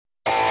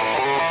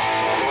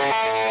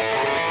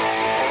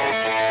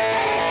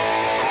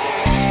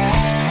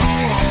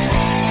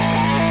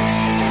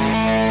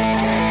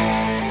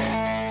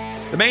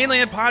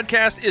Mainland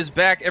Podcast is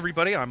back,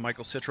 everybody. I'm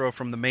Michael Citro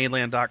from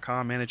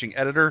themainland.com, managing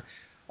editor.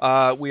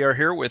 We are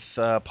here with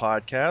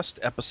PawedCast,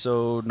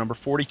 episode number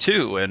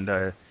 42,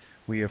 and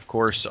we, of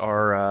course,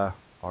 are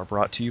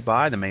brought to you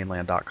by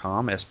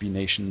themainland.com, SB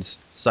Nation's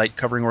site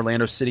covering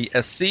Orlando City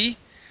SC,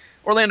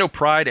 Orlando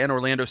Pride, and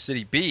Orlando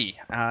City B.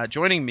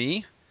 Joining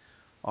me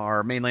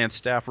are Mainland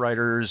staff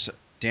writers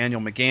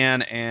Daniel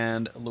McGann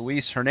and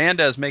Luis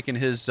Hernandez making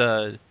his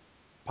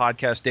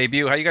podcast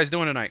debut. How you guys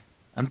doing tonight?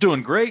 I'm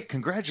doing great.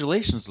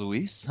 Congratulations,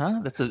 Luis.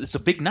 It's a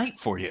big night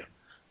for you.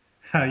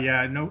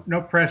 Yeah,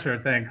 no pressure.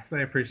 Thanks. I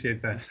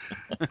appreciate that.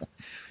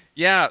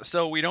 Yeah,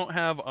 so we don't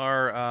have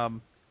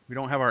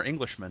our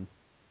Englishman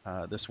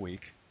this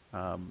week.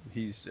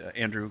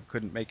 Andrew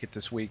couldn't make it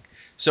this week,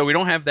 so we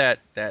don't have that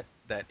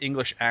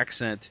English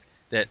accent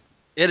that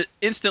it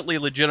instantly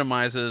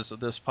legitimizes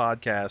this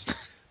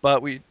podcast.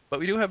 but we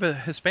do have a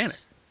Hispanic.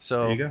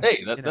 So there you go.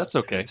 Hey, that's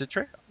okay. It's a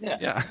trade.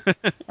 Yeah.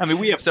 I mean,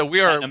 we have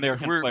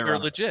we're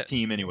legit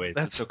team anyway.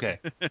 It's okay.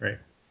 Right.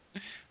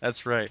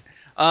 That's right.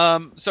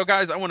 So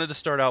guys, I wanted to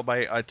start out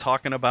by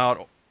talking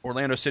about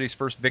Orlando City's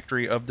first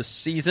victory of the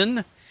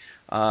season,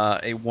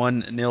 a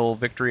 1-0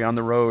 victory on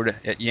the road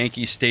at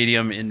Yankee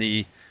Stadium in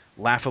the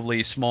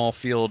laughably small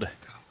field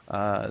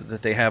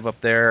that they have up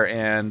there,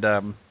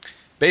 and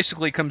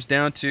basically comes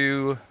down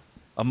to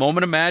a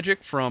moment of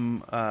magic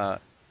from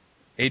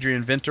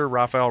Adrian Vinter,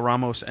 Rafael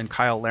Ramos, and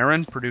Kyle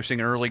Larin producing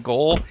an early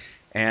goal,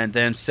 and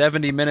then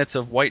 70 minutes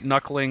of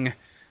white-knuckling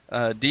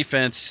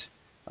defense.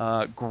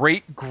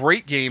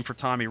 Great game for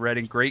Tommy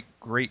Redding.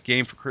 Great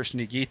game for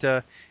Christian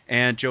Higuita,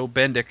 and Joe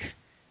Bendick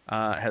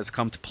has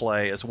come to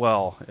play as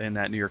well in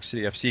that New York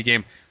City FC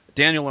game.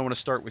 Daniel, I want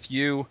to start with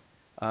you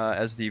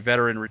as the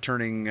veteran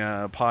returning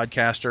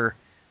podcaster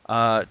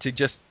to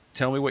just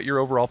tell me what your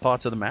overall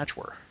thoughts of the match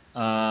were.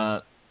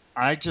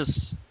 I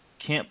just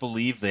can't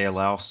believe they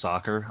allow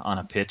soccer on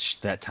a pitch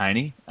that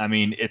tiny. I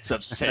mean, it's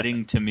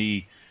upsetting to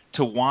me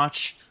to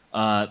watch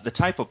the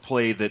type of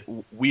play that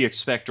we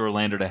expect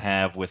Orlando to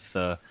have with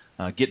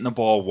getting the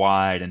ball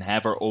wide and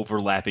have our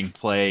overlapping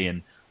play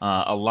and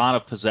a lot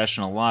of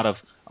possession, a lot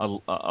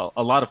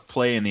of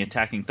play in the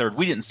attacking third.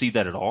 We didn't see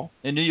that at all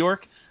in New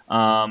York,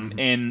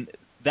 and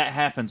that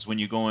happens when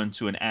you go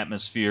into an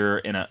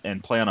atmosphere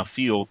and play on a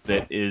field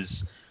that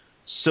is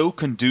so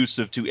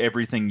conducive to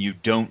everything you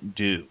don't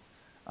do.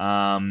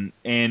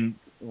 And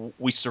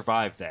we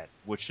survived that,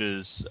 which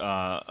is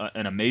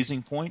an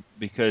amazing point,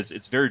 because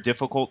it's very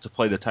difficult to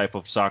play the type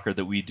of soccer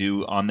that we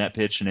do on that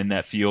pitch and in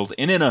that field,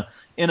 and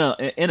in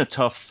a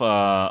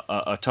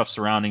tough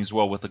surroundings,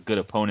 well, with a good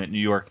opponent. New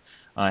York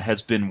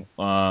has been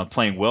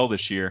playing well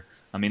this year.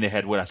 I mean, they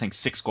had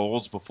 6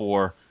 goals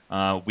before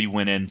we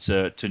went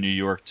into New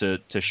York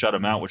to shut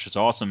them out, which is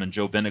awesome. And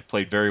Joe Bendick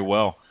played very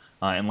well.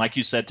 And like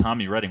you said,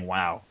 Tommy Redding,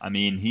 wow. I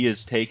mean, he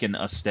has taken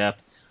a step,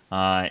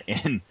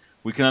 and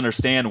we can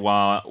understand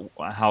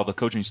how the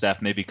coaching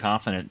staff may be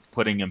confident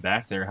putting him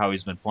back there, how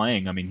he's been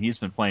playing. I mean, he's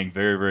been playing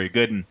very, very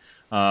good, and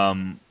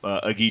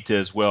Higuita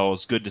as well.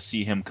 It's good to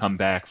see him come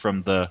back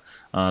from the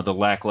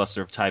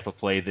lackluster type of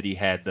play that he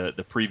had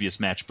the previous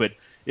match. But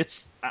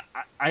it's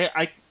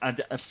I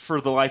for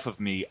the life of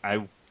me,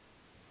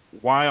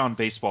 why on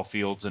baseball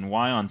fields and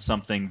why on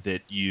something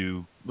that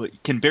you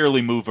can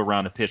barely move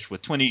around a pitch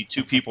with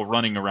 22 people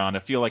running around? I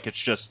feel like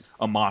it's just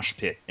a mosh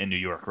pit in New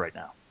York right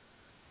now.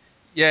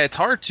 Yeah, it's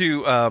hard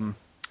to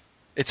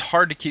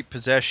keep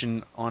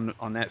possession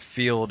on that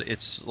field.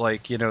 It's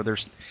like,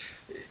 there's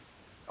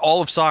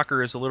all of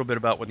soccer is a little bit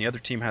about when the other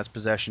team has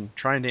possession,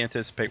 trying to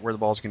anticipate where the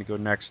ball is going to go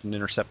next and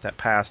intercept that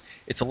pass.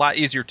 It's a lot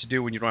easier to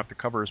do when you don't have to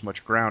cover as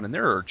much ground, and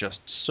there are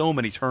just so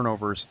many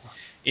turnovers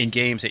in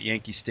games at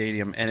Yankee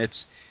Stadium, and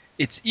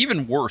it's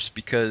even worse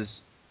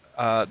because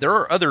there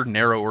are other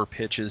narrower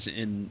pitches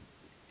in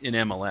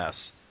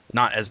MLS.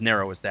 Not as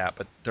narrow as that,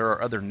 but there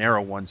are other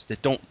narrow ones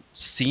that don't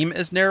seem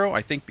as narrow,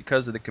 I think,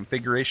 because of the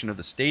configuration of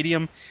the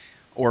stadium,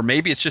 or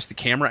maybe it's just the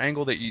camera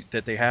angle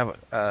that they have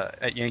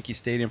at Yankee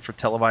Stadium for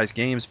televised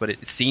games, but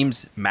it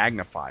seems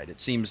magnified.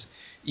 It seems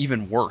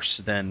even worse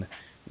than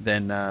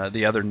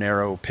the other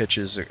narrow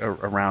pitches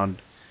around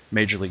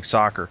Major League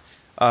Soccer.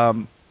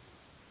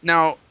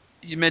 Now,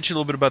 you mentioned a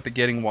little bit about the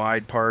getting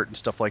wide part and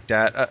stuff like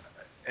that,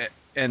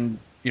 and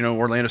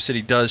Orlando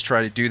City does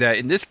try to do that.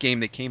 In this game,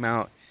 they came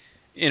out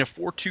in a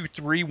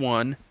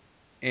 4-2-3-1,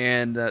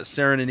 and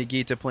Sarin and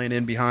Higuita playing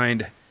in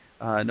behind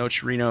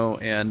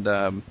Nocerino and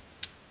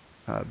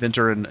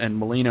Vinter and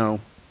Molino.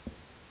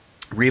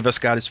 Rivas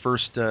got his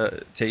first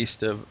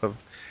taste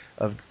of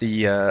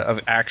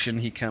action.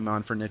 He came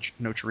on for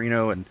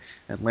Nocerino, and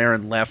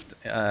Larin left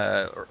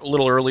a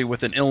little early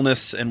with an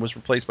illness and was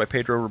replaced by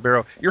Pedro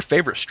Ribeiro. Your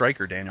favorite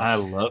striker, Daniel. I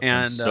love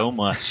him so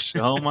much.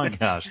 Oh my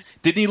gosh!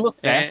 Didn't he look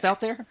fast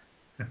out there?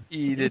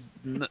 He did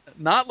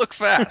not look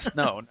fast.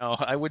 No,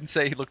 I wouldn't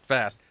say he looked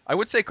fast. I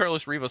would say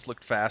Carlos Rivas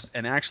looked fast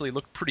and actually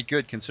looked pretty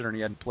good considering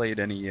he hadn't played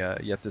any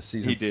yet this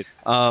season. He did.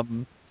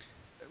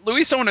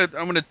 Luis, I'm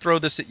going to throw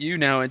this at you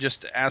now and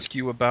just ask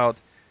you about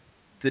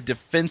the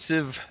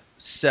defensive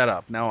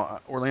setup. Now,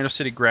 Orlando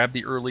City grabbed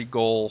the early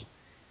goal.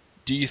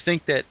 Do you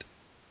think that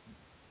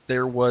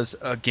there was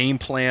a game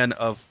plan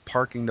of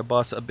parking the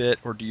bus a bit,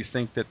 or do you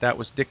think that that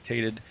was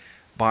dictated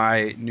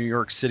by New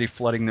York City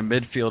flooding the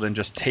midfield and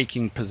just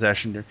taking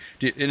possession?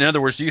 In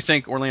other words, do you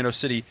think Orlando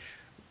City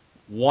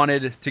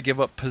wanted to give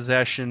up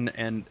possession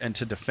and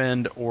to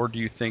defend, or do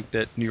you think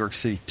that New York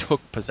City took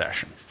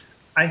possession?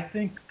 I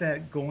think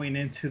that going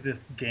into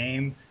this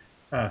game,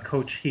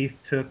 Coach Heath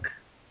took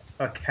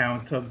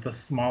account of the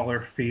smaller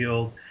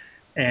field,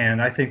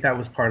 and I think that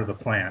was part of the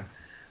plan.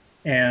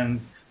 And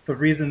the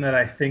reason that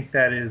I think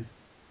that is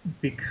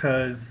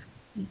because,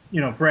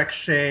 Breck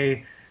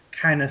Shea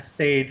kind of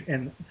stayed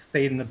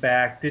in the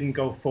back, didn't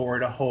go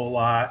forward a whole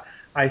lot.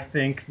 I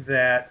think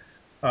that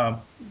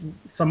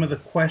some of the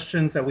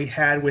questions that we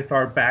had with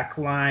our back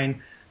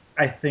line,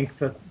 I think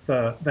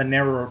the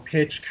narrower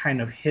pitch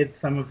kind of hid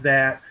some of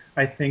that.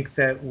 I think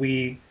that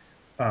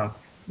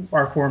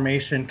our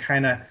formation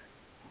kind of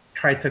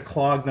tried to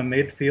clog the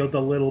midfield a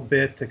little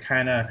bit to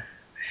kind of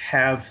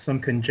have some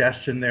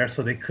congestion there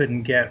so they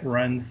couldn't get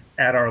runs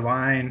at our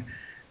line.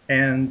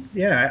 And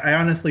yeah, I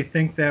honestly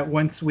think that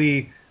once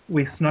we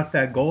snuck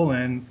that goal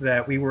in,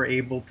 that we were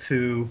able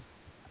to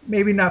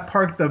maybe not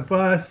park the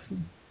bus,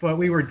 but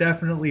we were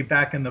definitely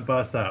backing the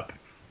bus up.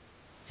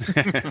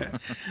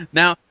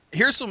 Now,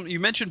 here's some.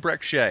 You mentioned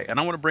Breck Shea, and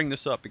I want to bring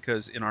this up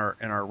because in our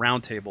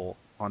roundtable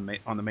on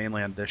the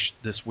mainland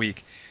this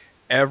week,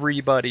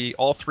 everybody,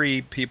 all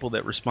three people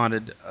that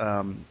responded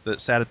that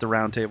sat at the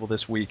roundtable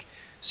this week,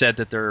 said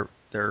that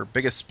their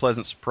biggest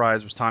pleasant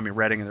surprise was Tommy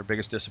Redding and their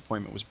biggest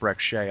disappointment was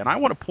Breck Shea. And I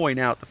want to point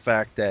out the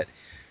fact that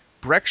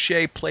Breck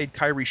Shea played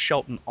Kyrie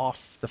Shelton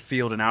off the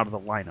field and out of the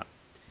lineup.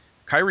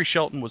 Kyrie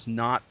Shelton was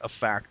not a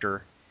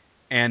factor,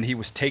 and he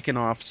was taken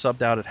off,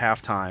 subbed out at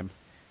halftime.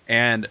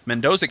 And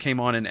Mendoza came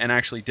on and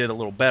actually did a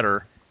little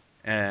better,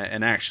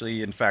 and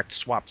actually, in fact,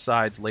 swapped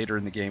sides later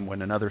in the game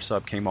when another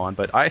sub came on.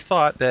 But I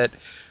thought that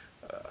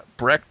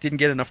Breck didn't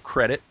get enough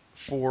credit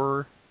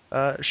for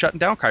shutting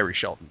down Kyrie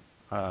Shelton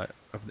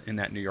in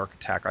that New York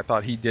attack. I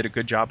thought he did a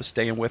good job of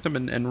staying with him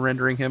and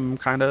rendering him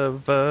kind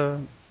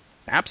of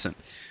absent.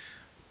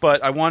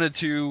 But I wanted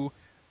to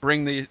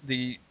bring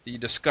the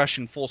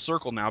discussion full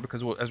circle now,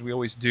 because as we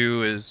always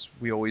do is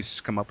we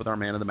always come up with our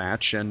man of the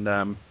match,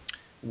 and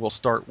we'll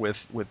start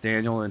with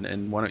Daniel,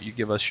 and why don't you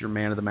give us your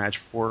man of the match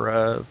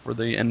for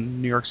the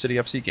New York City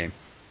FC game?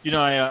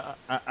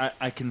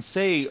 I can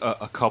say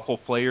a couple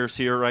players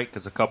here, right?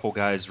 Because a couple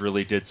guys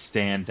really did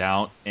stand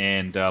out,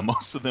 and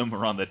most of them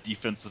were on the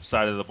defensive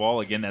side of the ball.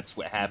 Again, that's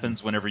what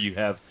happens whenever you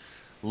have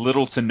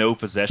little to no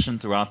possession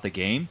throughout the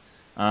game.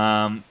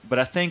 But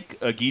I think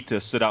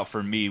Aguita stood out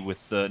for me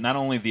with not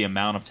only the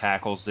amount of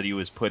tackles that he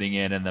was putting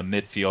in the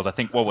midfield. I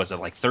think, what was it,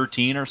 like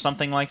 13 or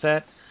something like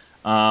that?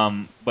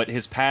 But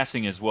his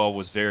passing as well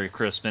was very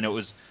crisp, and it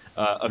was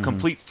a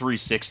complete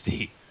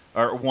 360.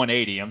 Or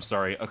 180, I'm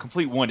sorry, a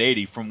complete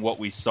 180 from what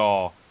we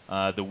saw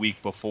the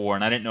week before.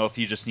 And I didn't know if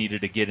he just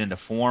needed to get into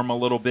form a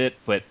little bit,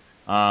 but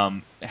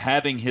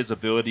having his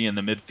ability in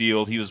the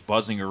midfield, he was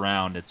buzzing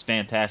around. It's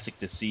fantastic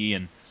to see,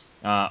 and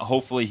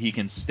hopefully he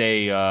can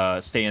stay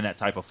in that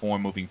type of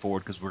form moving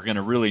forward, because we're going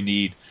to really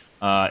need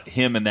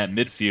him in that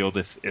midfield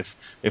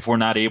if we're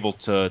not able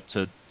to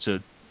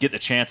get the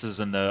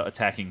chances in the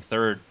attacking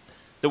third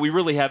that we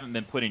really haven't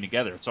been putting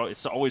together.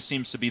 It always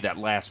seems to be that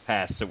last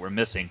pass that we're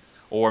missing,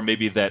 or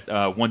maybe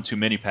that one too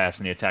many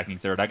pass in the attacking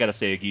third. I got to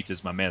say, Aguita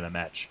is my man of the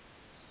match.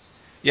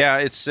 Yeah,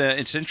 it's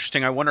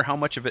interesting. I wonder how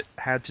much of it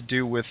had to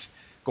do with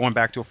going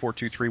back to a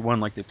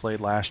 4-2-3-1 like they played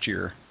last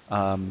year.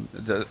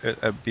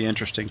 It'd be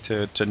interesting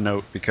to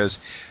note, because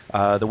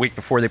the week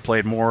before they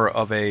played more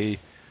of a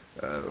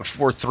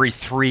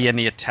 4-3-3 in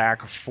the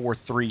attack,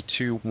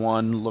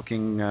 4-3-2-1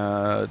 looking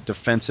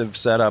defensive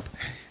setup,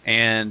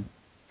 and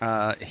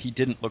he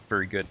didn't look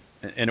very good.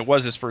 And it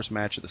was his first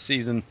match of the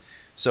season.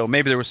 So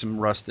maybe there was some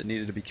rust that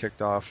needed to be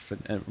kicked off,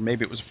 and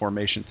maybe it was a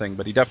formation thing,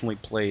 but he definitely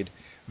played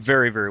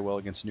very, very well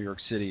against New York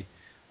City.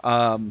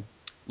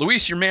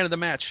 Luis, your man of the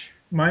match.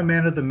 My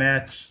man of the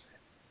match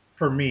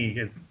for me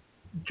is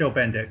Joe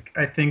Bendick.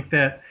 I think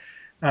that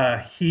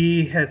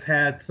he has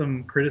had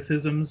some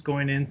criticisms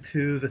going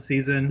into the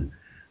season,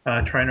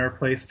 trying to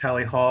replace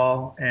Tally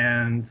Hall,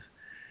 and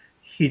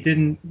he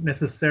didn't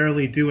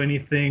necessarily do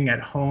anything at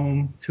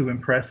home to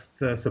impress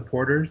the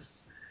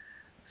supporters.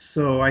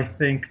 So I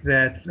think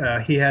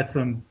that he had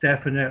some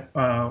definite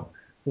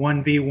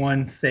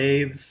 1v1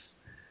 saves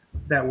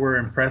that were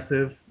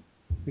impressive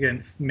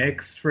against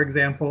Mix, for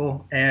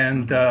example.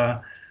 And,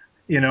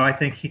 I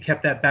think he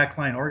kept that back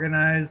line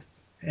organized,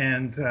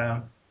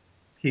 and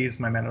he's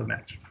my man of the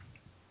match.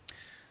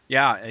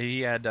 Yeah,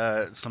 he had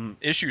some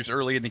issues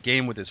early in the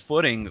game with his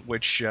footing,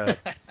 which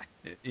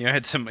he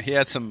had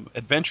some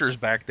adventures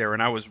back there,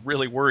 and I was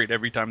really worried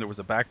every time there was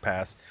a back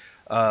pass.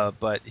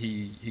 But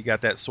he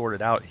got that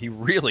sorted out. He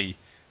really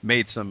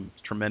made some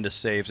tremendous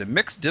saves. And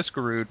Mix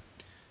Diskerud,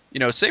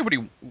 say what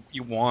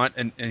you want,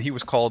 and he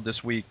was called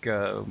this week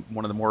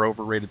one of the more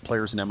overrated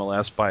players in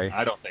MLS by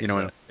I don't think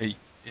so.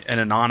 An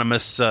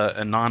anonymous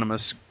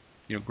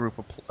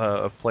group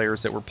of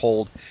players that were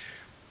polled.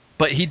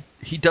 but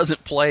he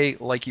doesn't play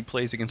like he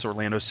plays against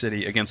Orlando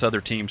City against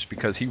other teams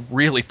because he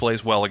really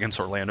plays well against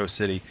Orlando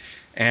City.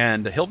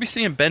 And he'll be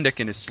seeing Bendick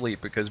in his sleep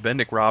because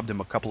Bendick robbed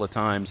him a couple of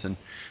times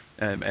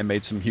and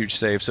made some huge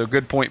saves. So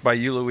good point by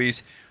you,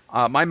 Luis.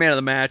 My man of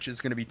the match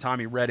is going to be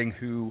Tommy Redding,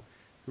 who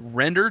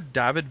rendered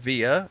David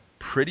Villa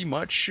pretty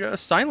much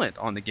silent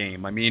on the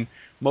game. I mean,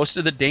 most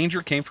of the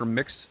danger came from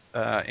Mix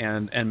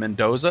and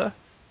Mendoza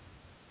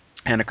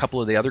and a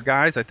couple of the other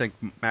guys. I think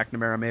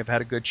McNamara may have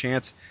had a good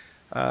chance.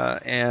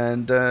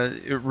 And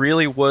it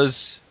really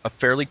was a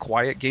fairly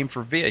quiet game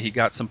for Villa. He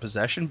got some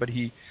possession, but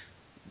he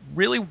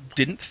really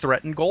didn't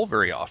threaten goal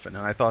very often.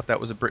 And I thought that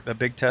was a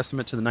big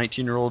testament to the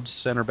 19-year-old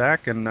center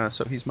back, and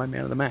so he's my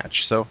man of the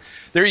match. So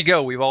there you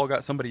go. We've all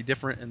got somebody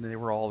different, and they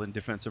were all in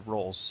defensive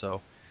roles. So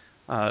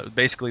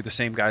basically the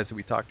same guys that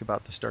we talked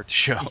about to start the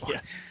show.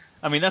 Yeah.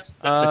 I mean, that's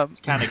the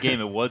kind of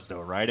game it was, though,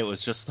 right? It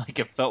was just like,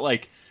 it felt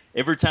like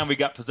every time we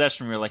got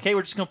possession, we were like, hey,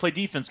 we're just going to play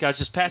defense, guys.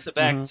 Just pass it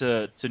back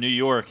to New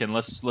York, and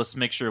let's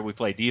make sure we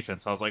play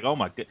defense. I was like, oh,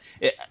 my God.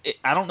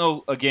 I don't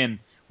know, again,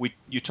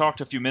 you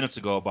talked a few minutes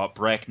ago about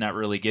Breck not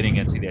really getting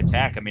into the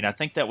attack. I mean, I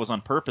think that was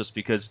on purpose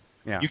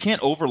because you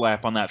can't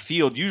overlap on that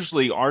field.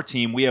 Usually our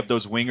team, we have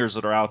those wingers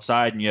that are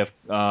outside, and you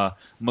have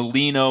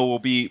Molino will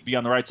be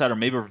on the right side, or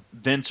maybe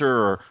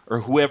Venter or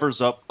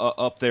whoever's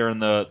up there in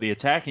the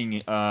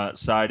attacking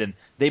side, and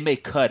they may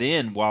cut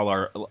in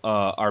while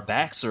our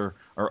backs are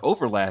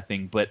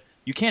overlapping, but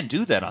you can't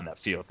do that on that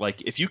field.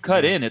 Like, if you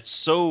cut in, it's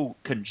so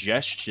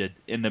congested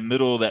in the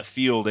middle of that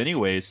field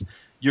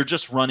anyways, you're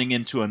just running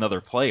into another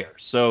player.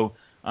 So,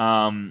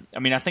 I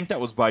mean, I think that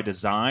was by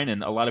design,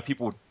 and a lot of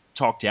people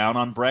talk down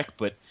on Breck,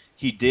 but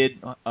he did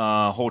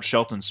hold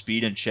Shelton's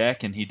speed in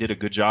check, and he did a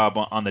good job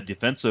on the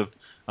defensive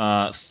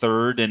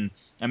third. And,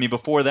 I mean,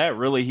 before that,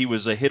 really, he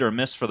was a hit or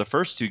miss for the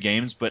first two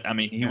games, but, I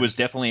mean, he was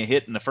definitely a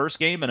hit in the first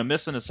game and a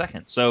miss in the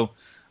second. So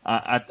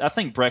I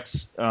think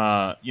Breck's,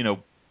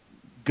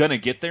 gonna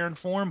get there in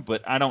form,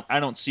 but I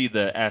don't see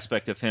the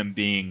aspect of him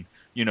being,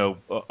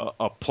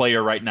 a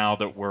player right now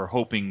that we're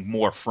hoping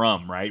more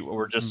from, right?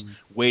 We're just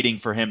waiting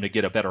for him to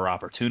get a better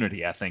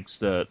opportunity, I think's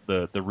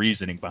the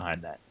reasoning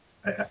behind that.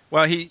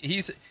 Well,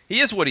 he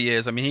is what he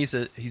is. I mean,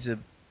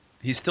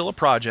 he's still a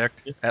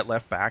project at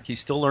left back.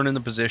 He's still learning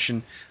the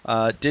position.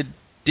 Did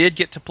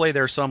get to play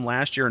there some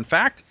last year. In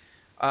fact,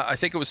 I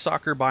think it was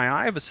Soccer by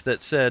Ives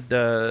that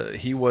said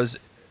he was,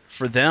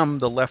 for them,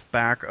 the left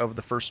back of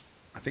the first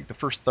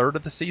third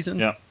of the season.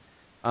 Yeah.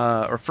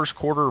 Or first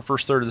quarter or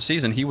first third of the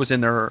season. He was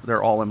in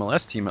their all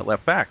MLS team at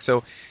left back.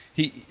 So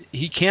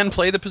he can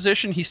play the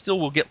position. He still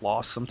will get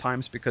lost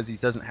sometimes because he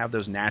doesn't have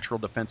those natural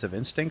defensive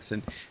instincts,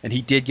 and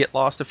he did get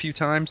lost a few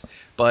times.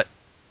 But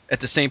at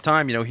the same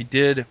time, he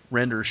did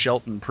render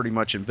Shelton pretty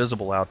much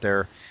invisible out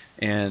there,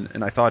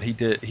 and I thought he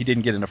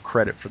didn't get enough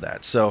credit for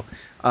that. So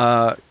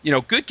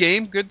good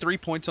game, good 3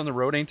 points on the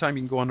road. Anytime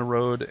you can go on the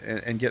road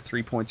and get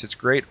 3 points, it's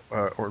great.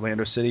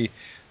 Orlando City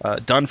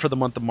done for the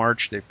month of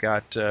March. They've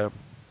got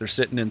they're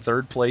sitting in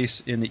third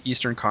place in the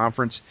Eastern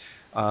Conference,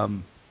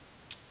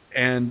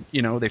 and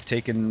they've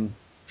taken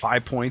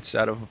 5 points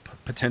out of a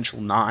potential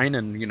 9,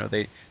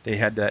 and they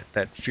had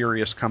that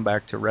furious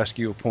comeback to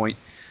rescue a point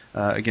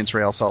against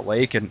Real Salt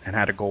Lake and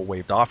had a goal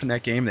waved off in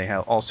that game. They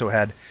also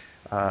had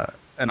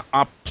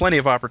plenty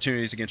of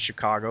opportunities against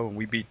Chicago, and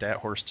we beat that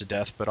horse to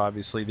death. But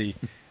obviously,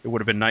 it would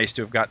have been nice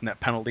to have gotten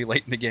that penalty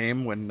late in the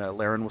game when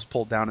Larin was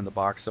pulled down in the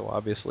box. So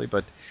obviously,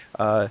 but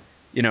so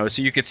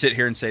you could sit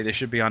here and say they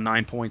should be on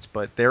 9 points,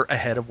 but they're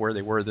ahead of where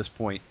they were at this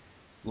point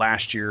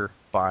last year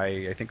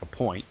by, I think, a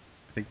point.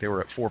 I think they were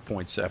at 4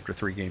 points after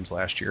 3 games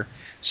last year.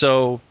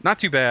 So not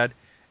too bad,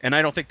 and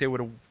I don't think they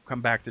would have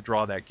come back to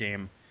draw that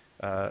game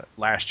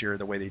last year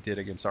the way they did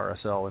against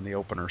RSL in the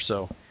opener.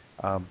 So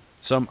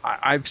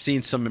I've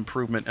seen some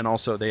improvement, and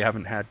also they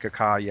haven't had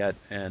Kaká yet,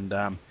 and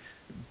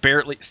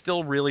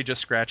still really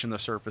just scratching the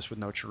surface with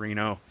no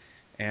Chirino.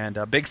 And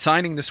a big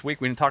signing this week,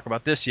 we didn't talk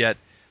about this yet,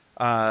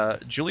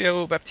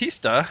 Julio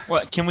Baptista.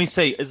 What can we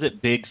say? Is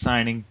it big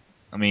signing?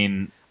 I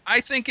mean,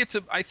 I think it's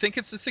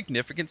a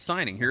significant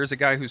signing. Here's a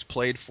guy who's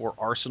played for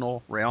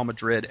Arsenal, Real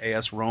Madrid,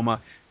 AS Roma.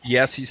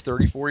 Yes, he's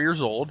 34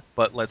 years old,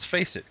 but let's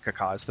face it,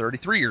 Kaká is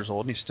 33 years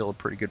old, and he's still a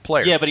pretty good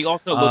player. Yeah, but he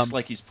also looks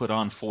like he's put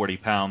on 40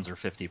 pounds or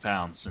 50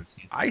 pounds since.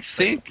 I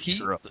think he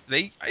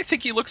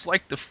looks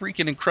like the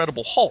freaking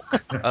Incredible Hulk.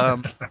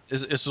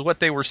 Is what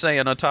they were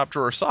saying on Top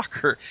Drawer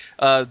Soccer.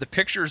 The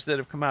pictures that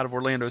have come out of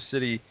Orlando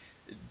City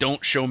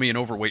don't show me an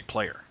overweight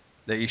player.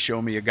 They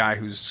show me a guy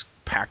who's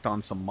packed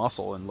on some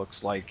muscle and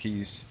looks like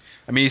he's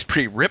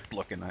pretty ripped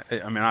looking.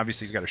 I mean,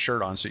 obviously he's got a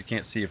shirt on, so you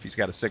can't see if he's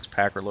got a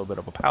six-pack or a little bit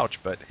of a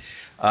pouch, but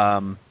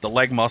the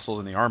leg muscles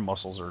and the arm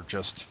muscles are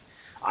just,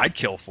 I'd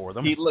kill for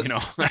them.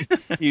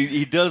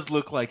 He does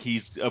look like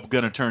he's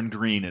going to turn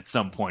green at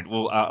some point.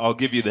 Well, I'll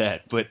give you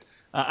that, but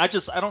I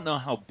don't know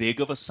how big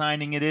of a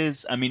signing it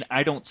is. I mean,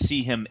 I don't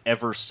see him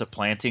ever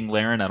supplanting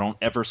Larin. I don't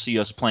ever see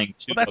us playing.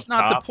 Well, that's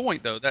not the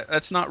point, though.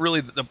 That's not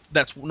really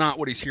that's not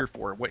what he's here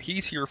for. What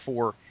he's here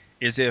for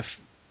is if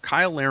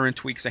Kyle Larin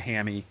tweaks a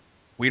hammy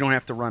we don't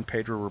have to run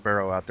Pedro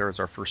Ribeiro out there as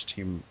our first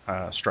team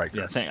striker.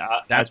 Yeah, thank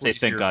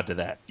God to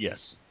that.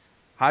 Yes.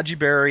 Haji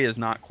Berry is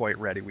not quite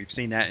ready. We've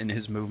seen that in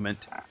his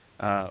movement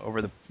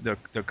over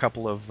the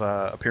couple of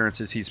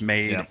appearances he's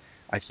made. Yeah.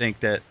 I think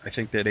that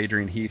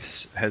Adrian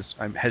Heath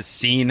has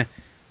seen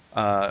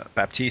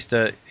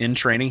Baptista in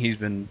training.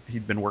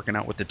 He'd been working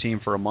out with the team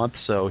for a month,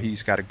 so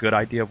he's got a good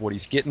idea of what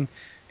he's getting.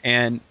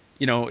 And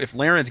if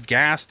Laren's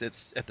gassed,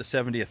 it's at the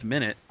 70th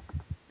minute.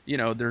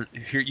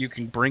 Here you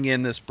can bring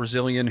in this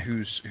Brazilian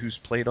who's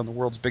played on the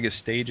world's biggest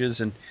stages,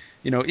 and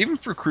even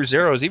for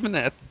Cruzeiro's,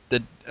 even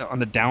on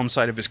the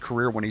downside of his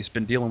career when he's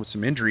been dealing with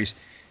some injuries,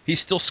 he's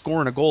still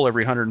scoring a goal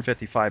every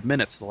 155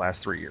 minutes the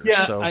last 3 years.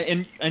 Yeah, so.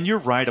 and you're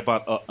right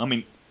about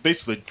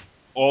basically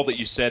all that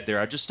you said there.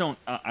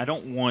 I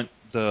don't want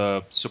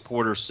the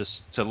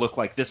supporters to look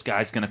like this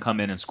guy's going to come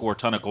in and score a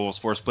ton of goals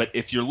for us. But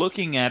if you're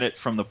looking at it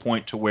from the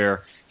point to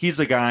where he's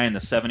a guy in the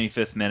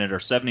 75th minute or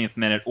 70th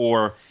minute,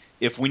 or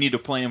if we need to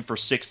play him for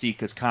 60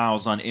 because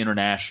Kyle's on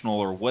international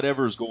or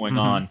whatever's going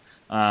on,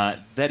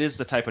 that is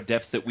the type of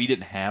depth that we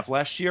didn't have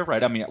last year,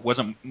 right? I mean, it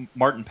wasn't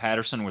Martin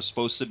Patterson was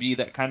supposed to be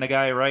that kind of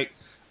guy, right?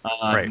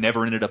 Right.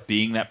 Never ended up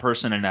being that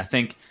person, and I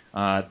think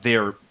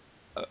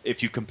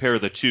if you compare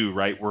the two,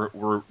 right,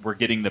 we're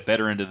getting the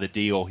better end of the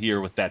deal here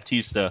with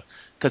Baptista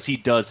because he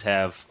does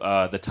have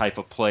the type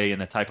of play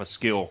and the type of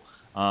skill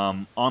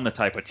on the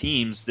type of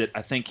teams that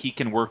I think he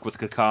can work with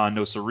Kaká and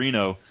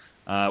Nocerino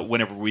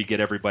whenever we get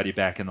everybody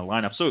back in the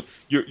lineup. So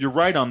you're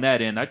right on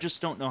that end. I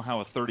just don't know how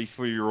a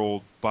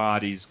 34-year-old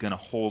body's going to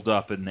hold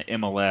up in the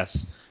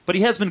MLS. But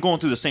he has been going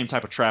through the same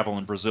type of travel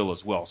in Brazil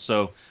as well.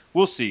 So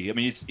we'll see. I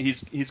mean,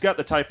 he's got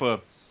the type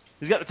of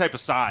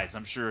size.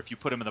 I'm sure if you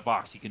put him in the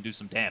box, he can do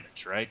some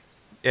damage, right?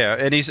 Yeah,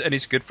 and he's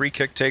a good free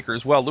kick taker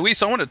as well.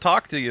 Luis, I want to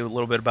talk to you a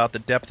little bit about the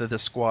depth of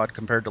this squad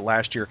compared to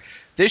last year.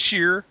 This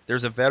year,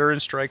 there's a veteran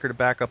striker to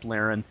back up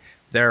Laren.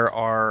 There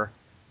are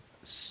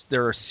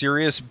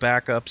serious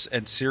backups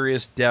and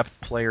serious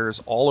depth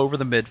players all over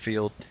the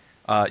midfield.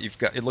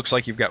 It looks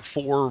like you've got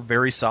 4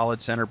 very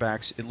solid center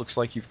backs. It looks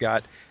like you've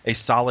got a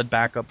solid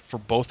backup for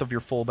both of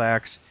your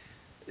fullbacks.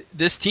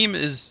 This team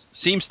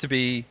seems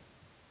to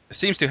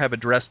have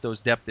addressed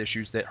those depth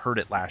issues that hurt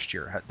it last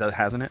year,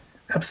 hasn't it?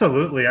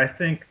 Absolutely. I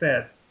think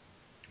that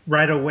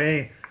right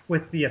away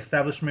with the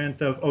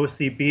establishment of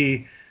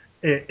OCB,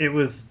 it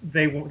was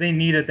they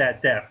needed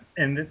that depth,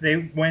 and they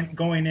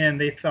going in.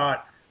 They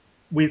thought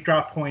we've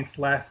dropped points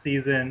last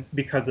season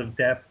because of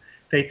depth.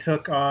 They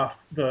took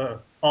off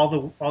all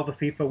the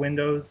FIFA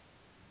windows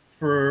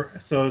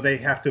so they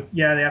have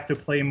to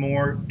play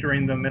more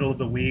during the middle of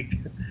the week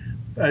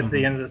at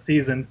the end of the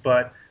season,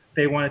 but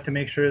they wanted to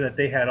make sure that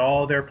they had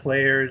all their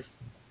players,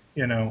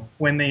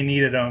 when they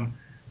needed them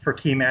for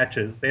key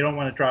matches. They don't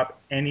want to drop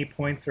any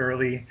points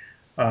early.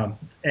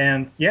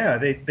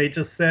 They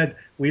just said,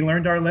 we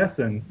learned our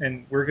lesson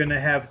and we're going to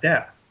have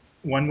depth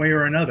one way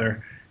or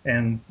another.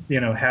 And,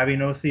 having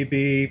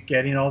OCB,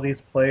 getting all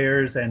these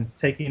players and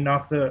taking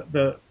off for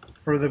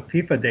the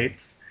FIFA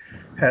dates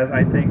have,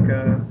 I think,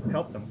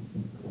 helped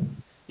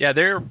them. Yeah,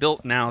 they're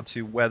built now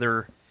to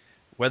weather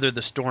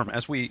the storm.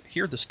 As we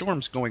hear the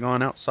storms going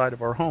on outside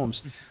of our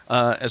homes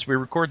as we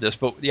record this,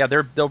 but yeah,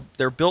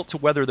 they're built to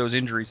weather those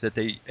injuries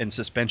and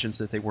suspensions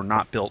that they were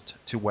not built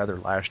to weather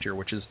last year,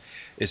 which is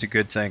a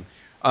good thing.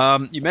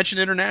 You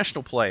mentioned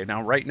international play.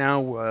 Now, right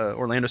now,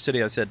 Orlando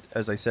City, as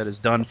I said, is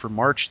done for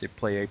March. They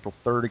play April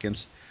 3rd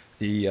against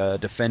the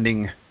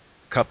defending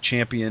Cup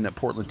champion at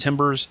Portland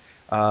Timbers.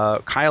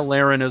 Kyle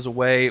Laren is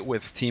away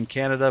with Team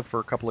Canada for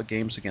a couple of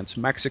games against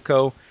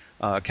Mexico.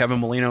 Kevin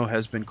Molino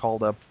has been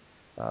called up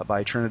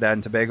by Trinidad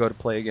and Tobago to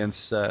play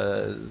against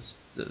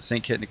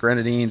St. Kitts and the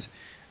Grenadines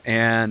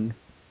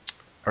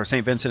or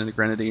St. Vincent and the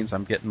Grenadines.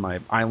 I'm getting my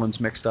islands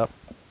mixed up.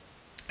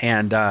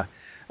 And,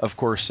 of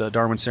course,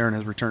 Darwin Sarin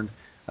has returned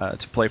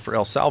to play for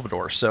El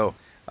Salvador. So,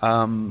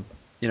 it'll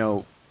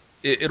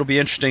be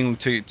interesting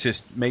to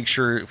make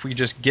sure if we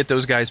just get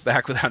those guys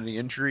back without any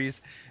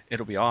injuries,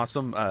 it'll be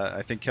awesome.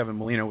 I think Kevin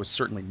Molino was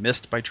certainly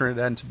missed by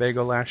Trinidad and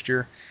Tobago last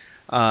year.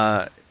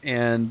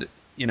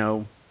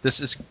 This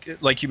is,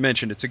 like you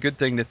mentioned, it's a good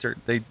thing that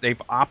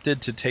they've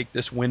opted to take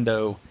this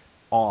window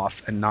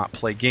off and not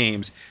play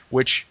games,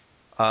 which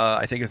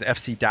I think is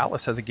FC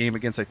Dallas has a game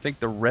against, I think,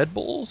 the Red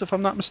Bulls, if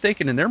I'm not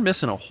mistaken, and they're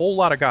missing a whole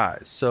lot of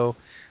guys. So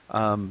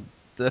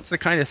that's the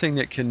kind of thing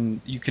that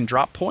you can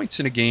drop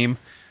points in a game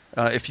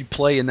if you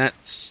play in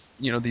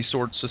these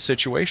sorts of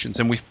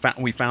situations. And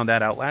we found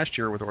that out last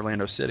year with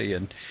Orlando City,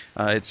 and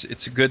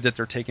it's good that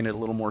they're taking it a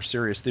little more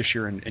serious this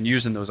year and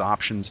using those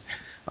options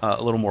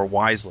a little more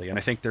wisely. And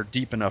I think they're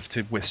deep enough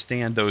to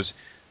withstand those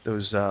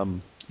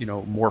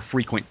more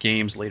frequent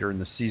games later in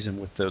the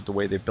season with the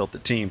way they've built the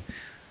team.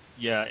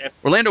 Yeah,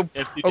 Orlando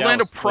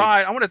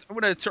Pride. I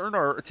want to turn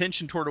our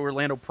attention toward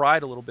Orlando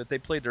Pride a little bit. They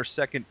played their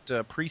second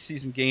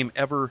preseason game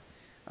ever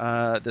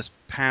this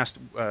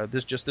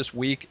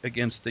week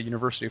against the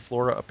University of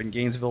Florida up in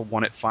Gainesville.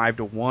 Won it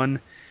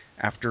 5-1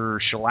 after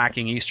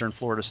shellacking Eastern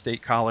Florida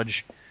State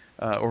College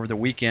over the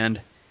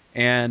weekend.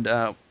 And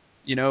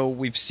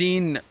We've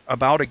seen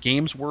about a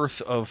game's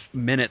worth of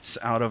minutes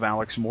out of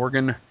Alex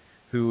Morgan,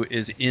 who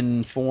is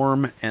in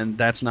form, and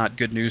that's not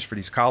good news for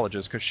these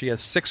colleges because she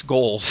has 6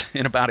 goals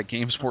in about a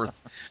game's worth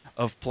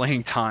of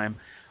playing time.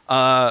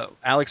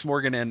 Alex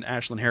Morgan and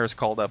Ashlyn Harris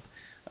called up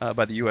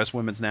by the U.S.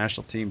 women's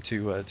national team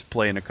to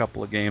play in a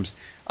couple of games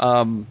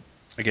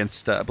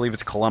against, I believe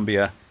it's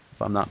Colombia,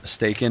 if I'm not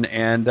mistaken.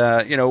 And,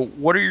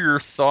 what are your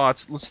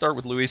thoughts? Let's start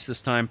with Luis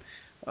this time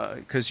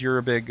because you're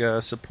a big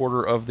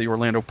supporter of the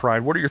Orlando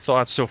Pride. What are your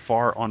thoughts so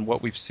far on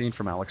what we've seen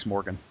from Alex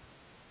Morgan?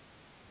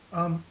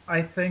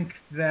 I think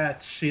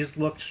that she's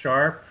looked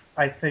sharp.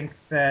 I think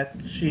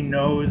that she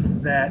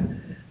knows that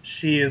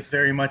she is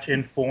very much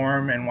in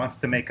form and wants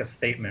to make a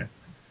statement.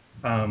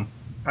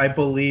 I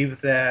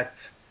believe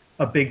that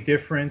a big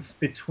difference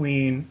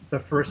between the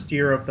first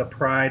year of the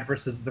Pride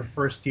versus the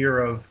first year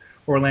of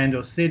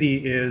Orlando City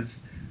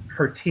is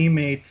her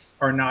teammates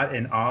are not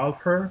in awe of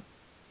her.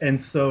 And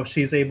so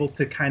she's able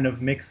to kind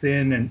of mix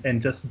in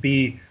and just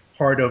be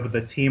part of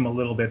the team a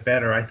little bit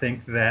better. I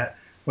think that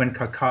when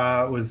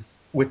Kaká was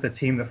with the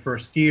team the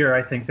first year,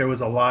 I think there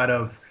was a lot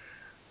of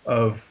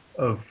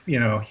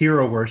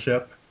hero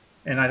worship,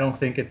 and I don't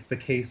think it's the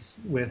case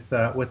with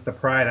the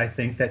Pride. I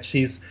think that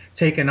she's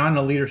taken on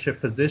a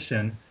leadership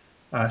position.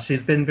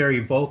 She's been very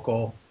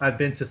vocal. I've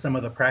been to some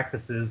of the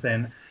practices,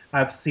 and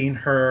I've seen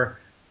her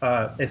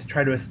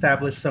try to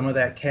establish some of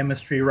that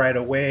chemistry right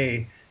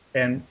away.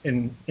 And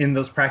in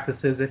those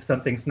practices, if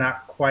something's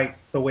not quite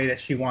the way that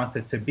she wants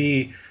it to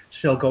be,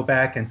 she'll go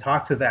back and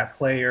talk to that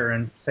player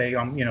and say,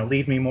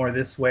 lead me more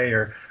this way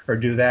or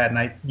do that.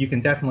 And you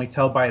can definitely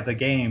tell by the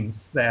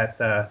games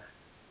that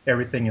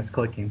everything is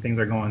clicking. Things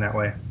are going that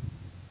way.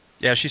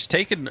 Yeah, she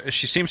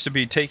seems to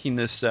be taking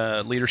this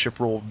leadership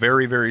role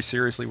very, very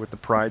seriously with the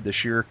Pride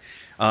this year.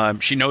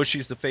 She knows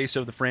she's the face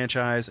of the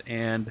franchise,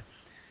 and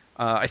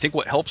I think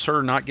what helps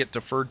her not get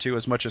deferred to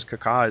as much as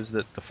Kaká is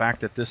that the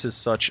fact that this is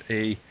such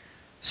a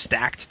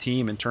stacked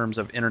team in terms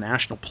of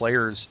international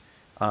players,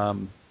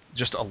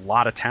 just a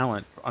lot of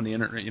talent on the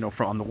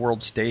on the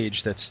world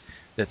stage that's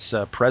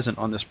present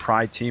on this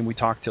Pride team. We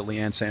talked to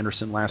Leanne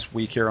Sanderson last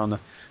week here on the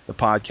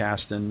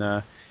podcast,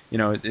 and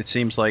it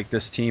seems like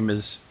this team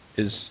is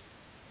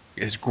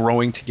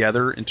growing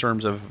together in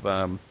terms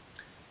of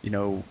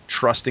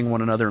trusting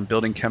one another and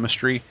building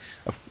chemistry.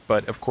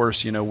 But of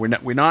course,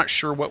 we're not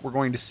sure what we're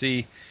going to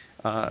see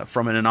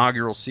from an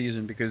inaugural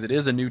season because it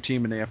is a new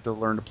team and they have to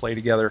learn to play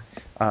together.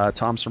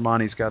 Tom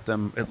Sermanni's got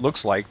them, it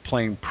looks like,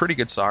 playing pretty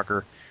good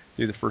soccer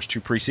through the first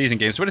 2 preseason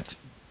games. But it's,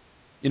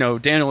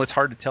 Daniel, it's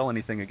hard to tell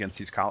anything against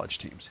these college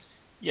teams.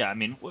 Yeah, I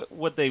mean,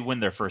 would they win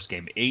their first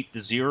game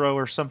 8-0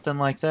 or something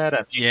like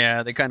that?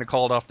 Yeah, they kind of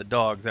called off the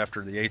dogs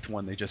after the 8th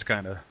one. They just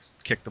kind of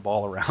kicked the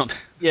ball around.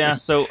 Yeah,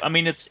 so I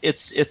mean,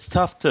 it's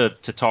tough to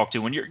talk to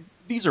when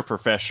these are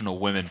professional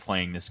women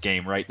playing this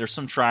game, right? There's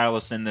some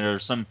trialists in there,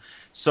 there's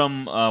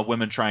some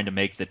women trying to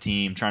make the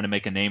team, trying to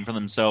make a name for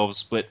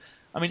themselves, but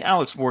I mean,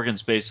 Alex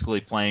Morgan's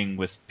basically playing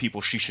with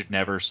people she should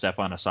never step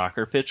on a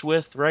soccer pitch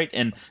with, right?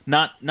 And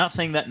not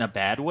saying that in a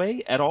bad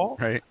way at all,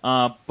 right?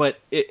 But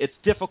it's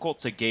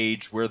difficult to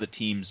gauge where the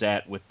team's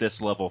at with this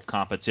level of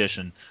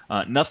competition.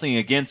 Nothing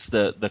against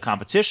the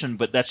competition,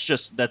 but that's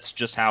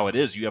just how it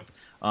is. You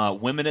have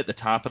women at the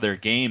top of their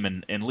game,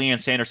 and Leanne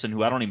Sanderson,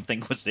 who I don't even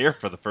think was there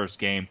for the first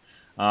game.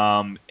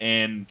 I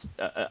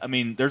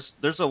mean,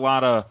 there's a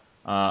lot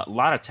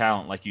of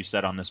talent, like you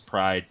said, on this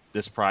Pride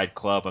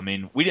club. I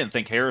mean, we didn't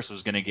think Harris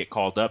was going to get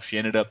called up. She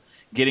ended up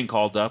getting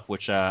called up,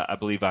 which I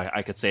believe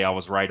I could say I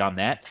was right on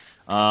that.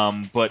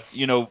 But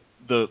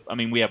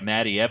we have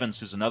Maddie Evans,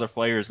 who's another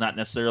player, who's not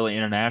necessarily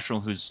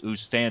international,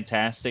 who's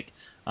fantastic.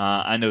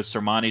 I know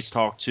Sermanni's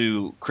talked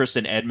to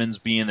Kristen Edmonds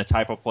being the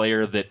type of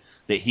player that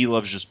he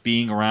loves just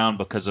being around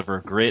because of her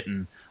grit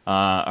and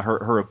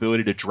her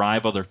ability to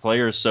drive other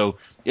players. So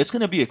it's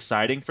going to be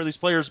exciting for these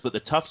players, but the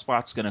tough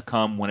spot's going to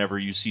come whenever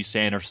you see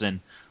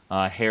Sanderson,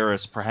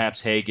 Harris,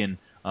 perhaps Hagen,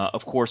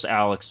 of course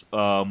Alex,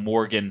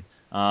 Morgan,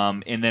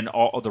 and then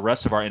all the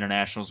rest of our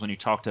internationals. When you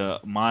talk to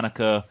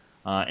Monica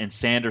and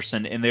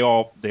Sanderson, and they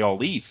all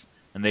leave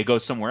and they go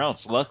somewhere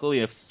else.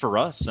 Luckily for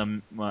us,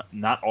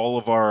 not all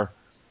of our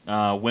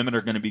women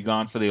are going to be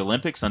gone for the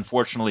Olympics.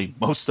 Unfortunately,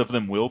 most of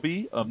them will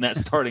be of that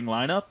starting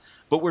lineup.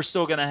 But we're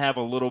still going to have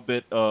a little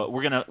bit.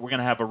 We're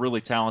gonna have a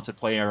really talented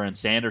player in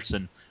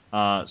Sanderson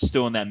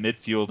still in that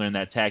midfield and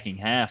that attacking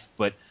half.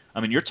 But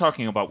I mean, you're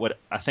talking about what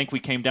I think we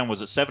came down,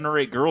 was it 7 or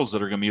 8 girls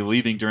that are going to be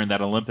leaving during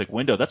that Olympic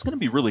window. That's going to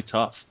be really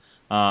tough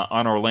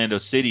on Orlando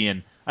City,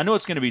 and I know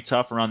it's going to be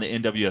tough around the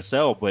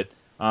NWSL, but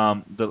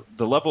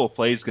the level of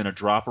play is going to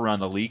drop around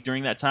the league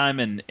during that time,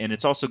 and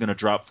it's also going to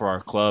drop for our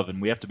club,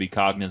 and we have to be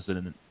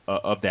cognizant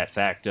of that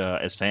fact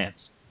as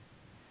fans.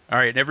 All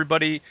right,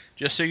 everybody,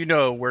 just so you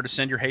know where to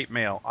send your hate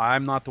mail.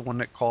 I'm not the one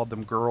that called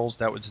them girls.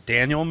 That was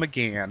Daniel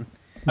McGann,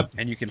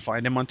 and you can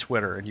find him on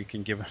Twitter, and you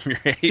can give him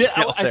your hate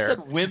mail I there.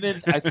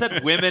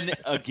 said women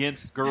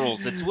against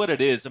girls. It's what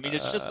it is. I mean,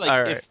 it's just like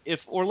right.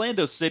 if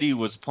Orlando City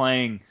was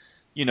playing,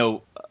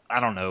 I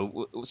don't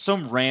know,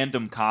 some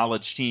random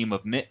college team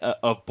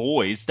of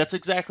boys. That's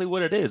exactly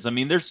what it is. I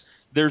mean,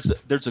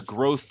 there's a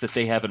growth that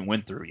they haven't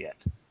went through yet.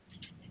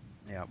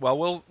 Yeah.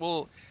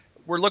 Well,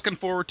 we're looking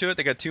forward to it.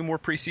 They got 2 more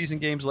preseason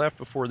games left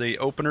before the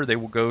opener. They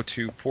will go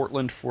to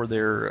Portland for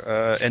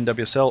their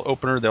NWSL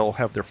opener. They'll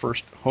have their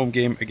first home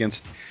game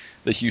against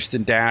the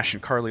Houston Dash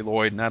and Carly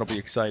Lloyd, and that'll be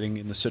exciting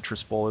in the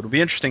Citrus Bowl. It'll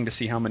be interesting to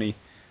see how many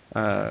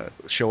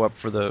show up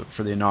for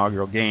the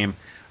inaugural game.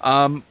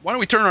 Why don't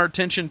we turn our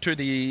attention to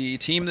the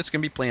team that's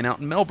going to be playing out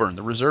in Melbourne,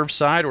 the reserve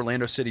side,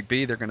 Orlando City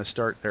B. They're going to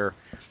start their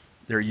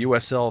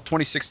USL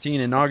 2016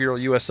 inaugural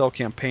USL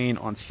campaign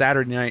on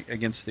Saturday night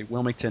against the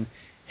Wilmington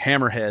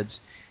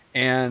Hammerheads.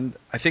 And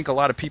I think a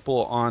lot of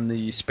people on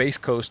the Space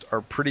Coast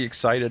are pretty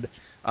excited.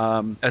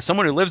 As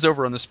someone who lives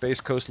over on the Space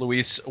Coast,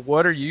 Luis,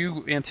 what are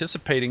you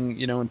anticipating,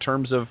 in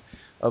terms of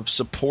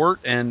support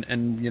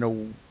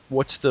and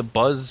what's the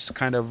buzz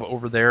kind of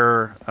over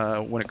there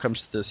when it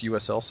comes to this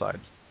USL side?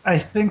 I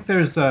think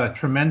there's a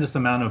tremendous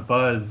amount of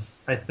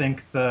buzz. I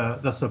think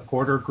the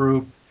supporter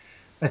group,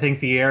 I think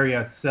the area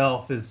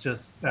itself is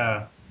just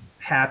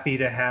happy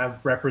to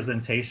have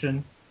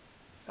representation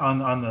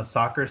on the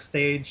soccer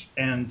stage.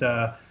 And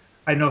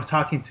I know,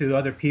 talking to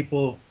other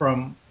people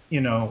from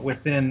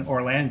within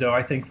Orlando,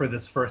 I think for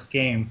this first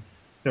game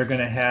they're going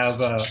to have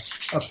a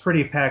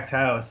pretty packed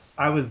house.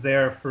 I was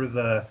there for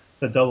the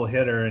double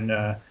hitter, and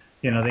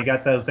they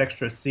got those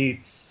extra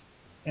seats,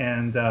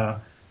 and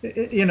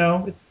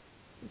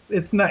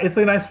it's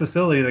a nice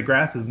facility. The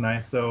grass is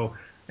nice, and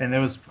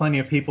there was plenty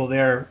of people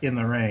there in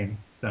the rain.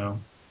 So,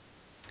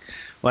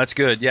 well, that's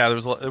good. Yeah,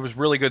 there was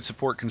really good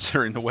support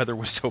considering the weather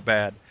was so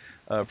bad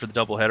for the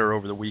doubleheader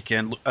over the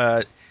weekend.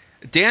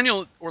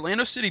 Daniel,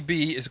 Orlando City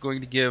B is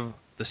going to give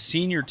the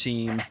senior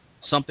team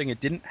something it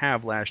didn't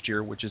have last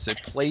year, which is a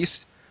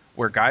place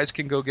where guys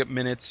can go get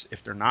minutes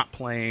if they're not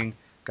playing.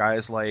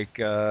 Guys like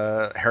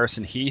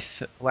Harrison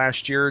Heath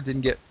last year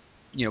couldn't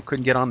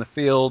get on the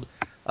field.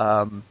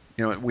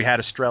 We had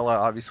Estrella,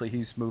 obviously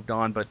he's moved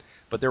on, but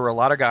there were a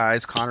lot of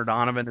guys. Connor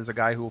Donovan is a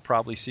guy who will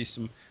probably see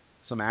some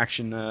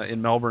action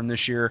in Melbourne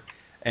this year,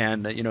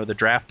 and the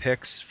draft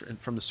picks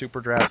from the Super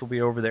Draft will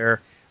be over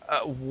there.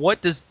 What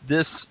does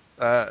this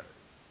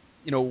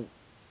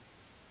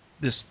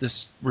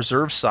this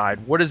reserve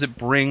side, what does it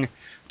bring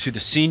to the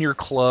senior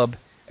club,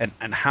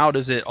 and how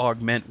does it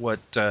augment what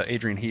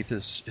Adrian Heath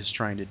is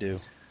trying to do?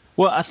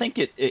 Well, I think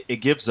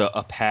it gives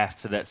a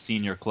path to that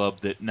senior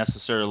club that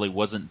necessarily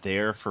wasn't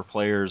there for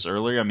players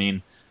earlier. I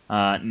mean,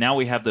 now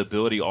we have the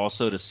ability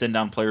also to send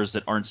down players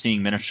that aren't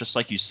seeing minutes, just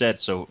like you said.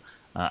 So,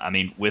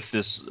 with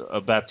this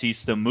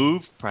Baptista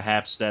move,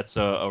 perhaps that's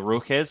a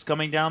Roquez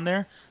coming down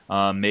there.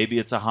 Maybe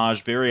it's a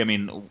Haj Berry. I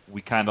mean,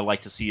 we kind of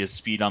like to see his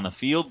speed on the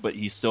field, but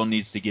he still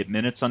needs to get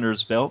minutes under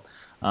his belt.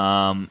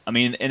 And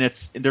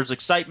there's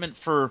excitement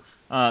for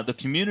the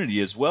community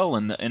as well,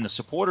 and the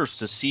supporters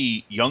to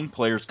see young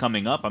players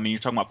coming up. I mean, you're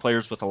talking about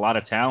players with a lot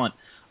of talent.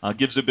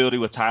 Gives the ability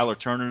with Tyler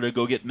Turner to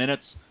go get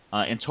minutes,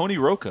 and Tony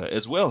Rocha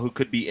as well, who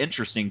could be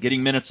interesting,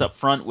 getting minutes up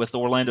front with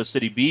Orlando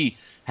City B,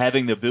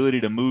 having the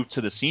ability to move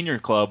to the senior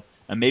club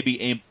and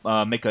maybe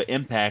make an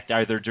impact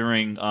either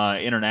during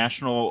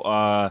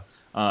international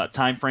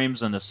time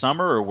frames in the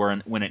summer, or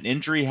when an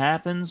injury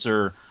happens,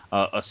 or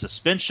a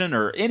suspension,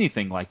 or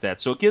anything like that.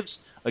 So it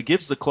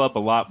gives the club a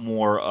lot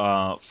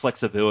more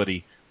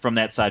flexibility from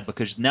that side,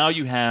 because now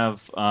you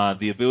have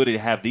the ability to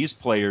have these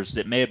players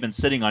that may have been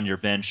sitting on your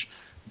bench.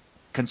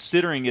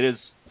 Considering it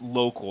is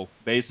local,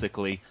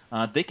 basically,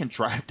 they can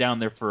drive down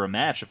there for a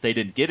match if they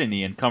didn't get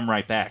any and come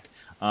right back.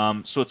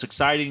 So it's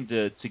exciting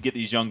to get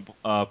these young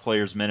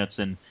players minutes,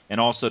 and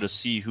also to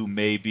see who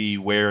may be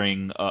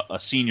wearing a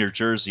senior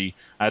jersey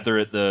either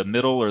at the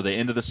middle or the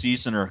end of the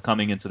season or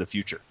coming into the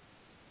future.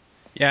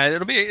 Yeah,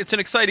 it's an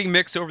exciting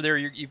mix over there.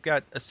 You've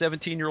got a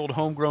 17-year-old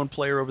homegrown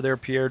player over there,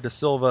 Pierre Da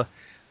Silva,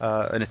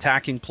 an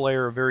attacking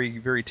player, a very,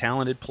 very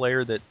talented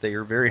player that they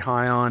are very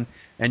high on,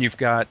 and you've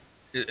got,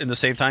 in the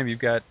same time, you've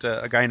got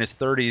a guy in his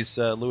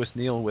 30s, Lewis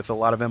Neal, with a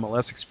lot of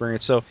MLS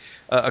experience. So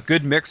a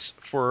good mix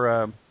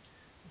for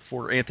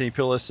Anthony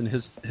Pillis and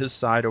his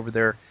side over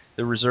there.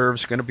 The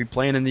reserves are going to be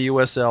playing in the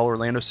USL.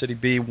 Orlando City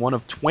B, one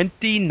of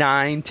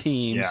 29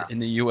 teams in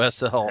the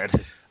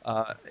USL.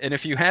 And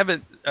if you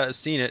haven't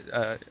seen it,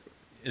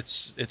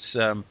 it's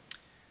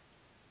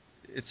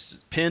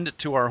pinned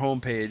to our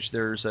homepage.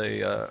 There's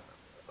a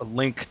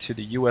link to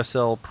the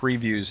USL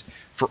previews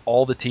for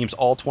all the teams.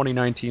 All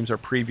 29 teams are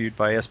previewed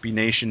by SB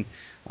Nation,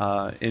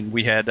 and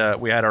we had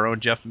our own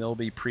Jeff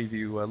Milby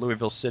preview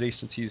Louisville City,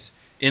 since he's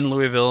in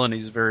Louisville and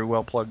he's very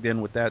well plugged in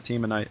with that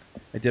team. And I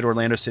did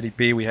Orlando City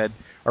B. We had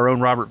our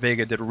own Robert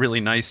Vega did a really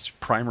nice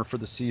primer for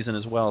the season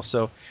as well.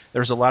 So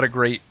there's a lot of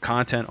great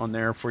content on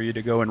there for you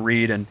to go and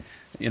read. And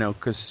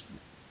because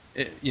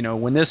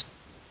when this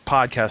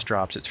podcast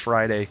drops, it's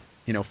Friday.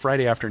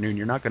 Friday afternoon,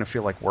 you're not going to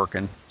feel like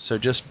working, so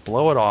just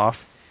blow it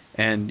off.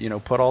 And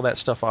put all that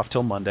stuff off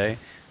till Monday,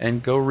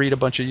 and go read a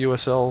bunch of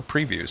USL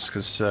previews,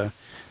 because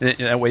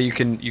that way you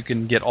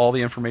can get all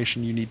the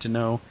information you need to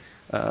know.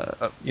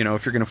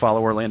 If you're going to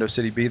follow Orlando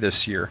City B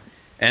this year.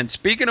 And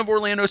speaking of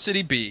Orlando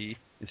City B,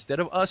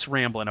 instead of us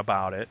rambling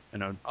about it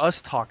and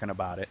us talking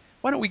about it,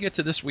 why don't we get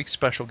to this week's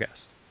special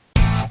guest?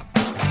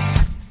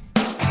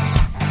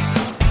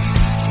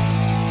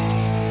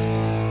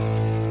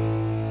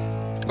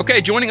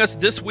 Okay, joining us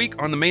this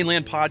week on the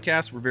Mainland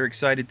Podcast, we're very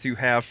excited to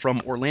have from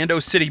Orlando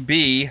City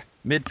B,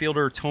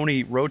 midfielder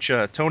Tony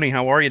Rocha. Tony,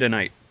 how are you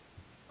tonight?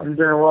 I'm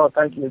doing well,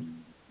 thank you.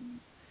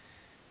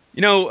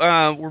 You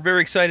know, we're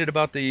very excited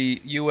about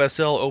the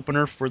USL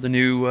opener for the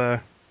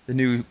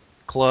new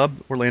club,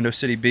 Orlando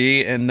City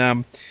B, and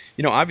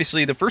you know,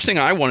 obviously, the first thing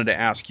I wanted to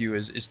ask you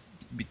is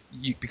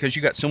because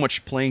you got so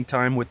much playing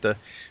time with the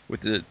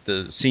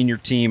senior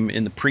team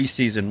in the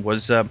preseason,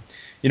 was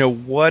you know,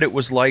 what it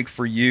was like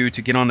for you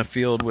to get on the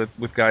field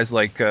with guys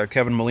like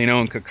Kevin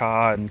Molino and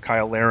Kaká and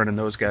Kyle Larin and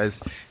those guys.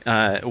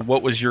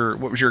 What was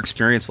your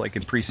experience like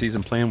in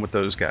preseason playing with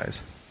those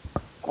guys?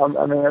 I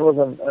mean, it was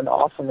an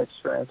awesome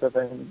experience. I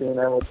think being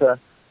able to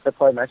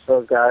play next to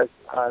those guys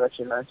that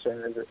you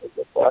mentioned is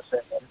a blessing,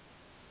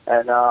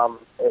 and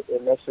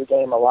it makes the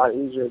game a lot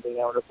easier being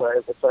able to play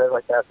with players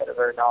like that are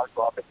very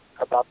knowledgeable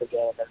about the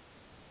game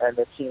and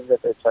the team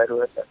that they played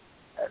with,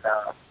 and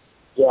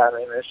yeah, I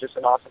mean, it's just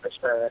an awesome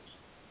experience.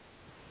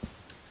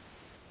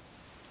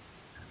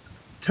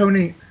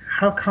 Tony,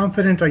 how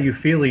confident are you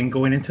feeling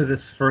going into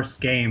this first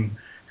game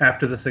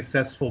after the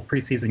successful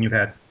preseason you've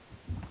had?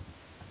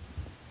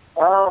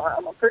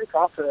 I'm pretty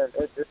confident.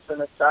 It's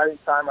an exciting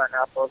time right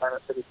now for Orlando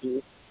City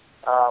B,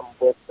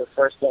 with the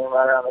first game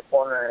right around the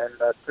corner and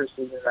the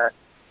preseason that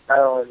not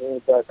only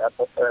me but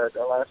the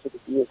Orlando City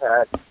B has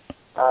had.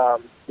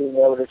 Being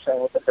able to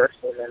train with the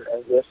first team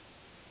and just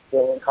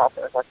gaining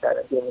confidence like that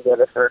and being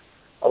together for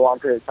a long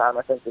period of time,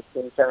 I think the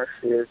team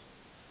chemistry is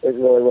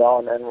really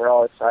well, and we're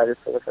all excited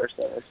for the first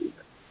game of the season.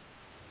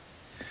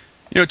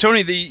 You know,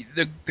 Tony,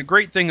 the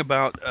great thing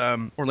about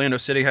Orlando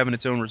City having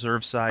its own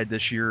reserve side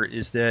this year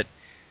is that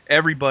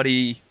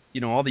everybody,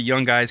 you know, all the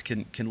young guys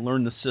can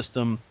learn the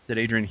system that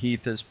Adrian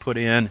Heath has put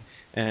in,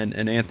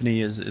 and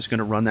Anthony is going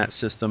to run that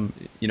system,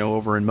 you know,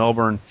 over in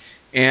Melbourne.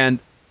 And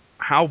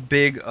how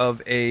big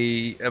of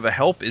a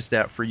help is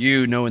that for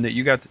you, knowing that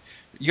you got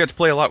to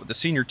play a lot with the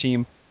senior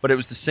team, but it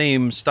was the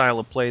same style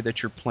of play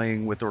that you're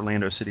playing with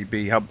Orlando City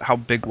B. How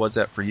big was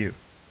that for you?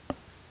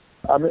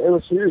 I mean, it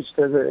was huge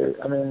because,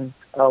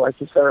 like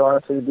you said,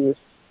 Orlando City B is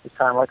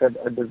kind of like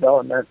a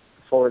development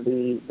for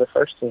the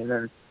first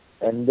team,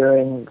 and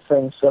doing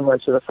things similar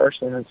to the first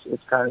team,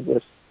 it's kind of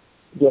just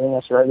getting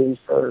us ready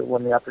for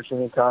when the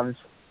opportunity comes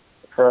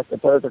for us to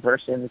play with the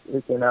first team.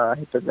 We can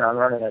hit the ground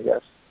running, I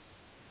guess.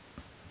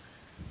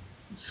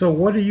 So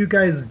what are you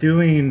guys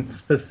doing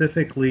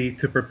specifically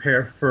to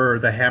prepare for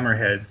the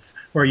Hammerheads?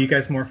 Or are you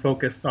guys more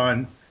focused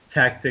on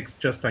tactics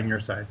just on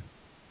your side?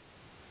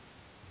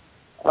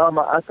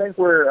 I think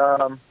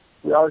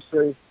we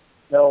obviously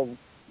know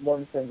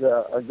one thing's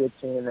a good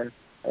team, and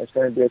it's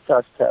going to be a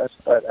tough test,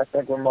 but I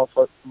think we're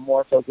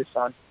more focused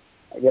on,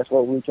 I guess,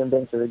 what we can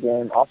bring to the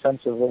game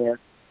offensively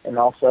and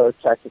also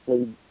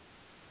tactically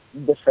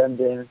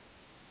defending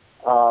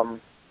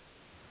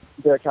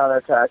their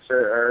counterattacks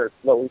or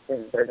what we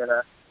think they're going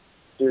to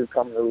do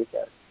come the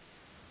weekend.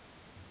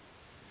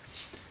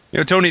 You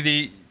know, Tony,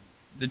 you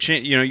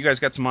know, you guys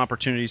got some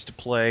opportunities to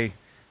play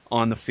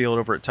on the field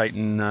over at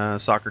Titan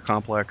Soccer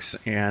Complex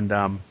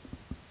and,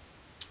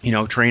 you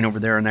know, train over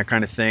there and that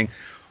kind of thing.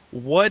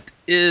 What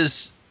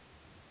is,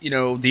 you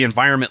know, the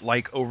environment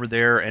like over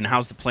there, and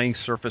how's the playing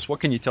surface? What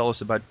can you tell us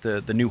about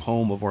the new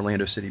home of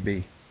Orlando City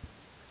B?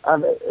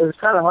 It was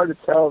kind of hard to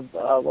tell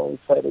when we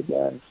played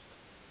against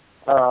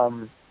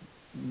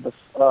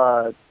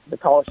the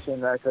college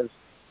team there because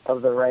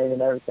of the rain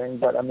and everything.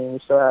 But I mean, we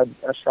still had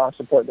a strong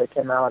support that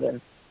came out,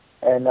 and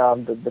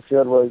the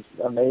field was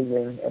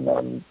amazing.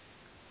 And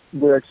we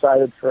were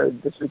excited for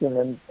this weekend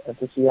and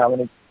to see how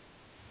many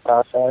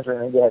fans we're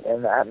going to get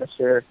and the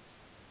atmosphere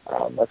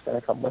that's going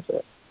to come with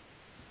it.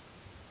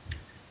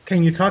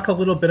 Can you talk a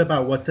little bit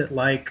about what's it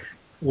like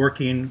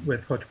working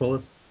with Coach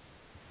Willis?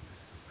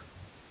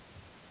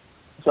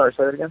 Sorry,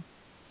 say that again?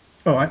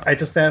 Oh, I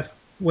just asked,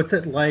 what's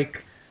it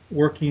like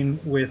working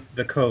with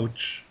the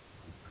coach?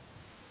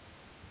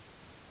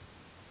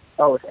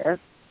 Oh, with Ant?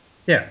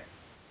 Yeah.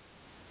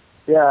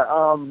 Yeah,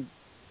 I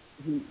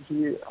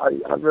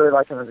really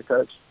like him as a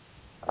coach.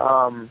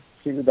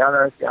 He's a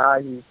down-to-earth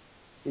guy.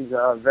 He's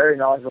very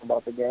knowledgeable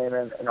about the game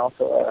and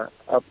also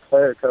a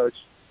player coach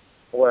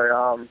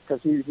where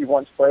because he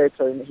once played,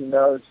 so he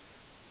knows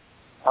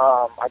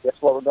I guess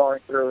what we're going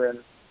through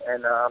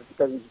and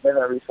because he's been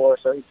there before,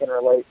 so he can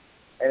relate,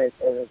 and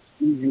it's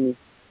easy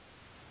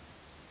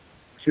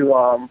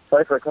to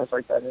play for a coach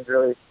like that. And he's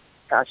really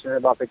passionate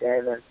about the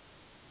game,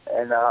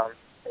 and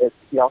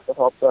he also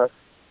helps us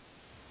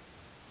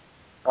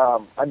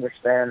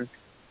understand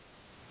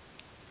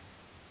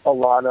a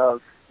lot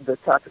of the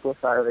tactical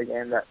side of the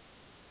game that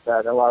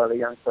a lot of the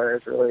young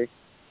players really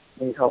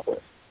need help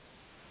with.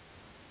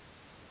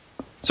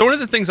 So one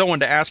of the things I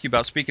wanted to ask you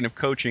about, speaking of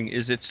coaching,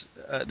 is it's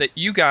that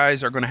you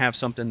guys are going to have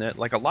something that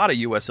like a lot of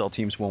USL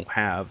teams won't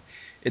have,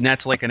 and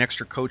that's like an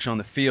extra coach on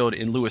the field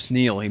in Lewis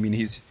Neal. I mean,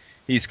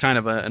 he's kind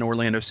of an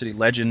Orlando City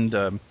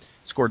legend.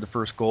 Scored the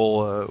first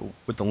goal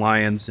with the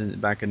Lions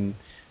back in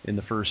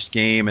the first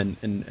game,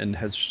 and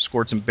has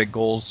scored some big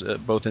goals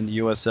both in the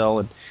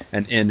USL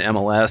and in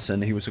MLS.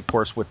 And he was, of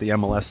course, with the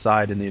MLS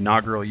side in the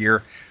inaugural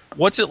year.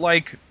 What's it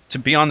like to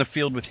be on the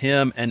field with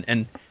him,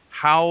 and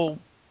how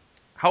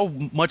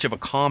much of a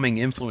calming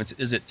influence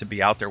is it to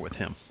be out there with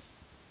him?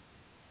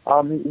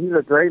 He's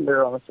a great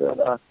leader on the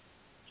field.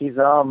 He's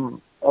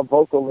a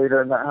vocal leader,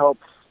 and that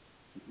helps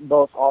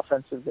both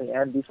offensively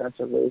and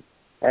defensively.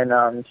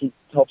 And he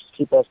helps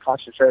keep us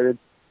concentrated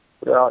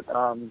throughout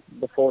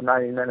the full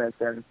 90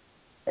 minutes. And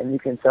you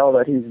can tell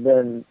that he's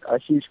been a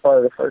huge part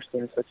of the first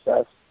team's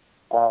success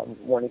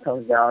when he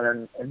comes down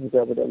and he's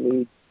able to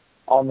lead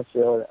on the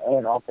field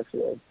and off the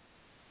field.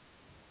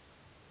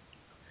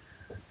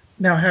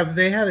 Now, have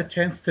they had a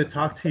chance to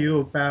talk to you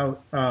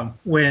about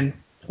when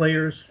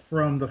players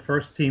from the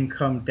first team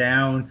come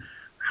down,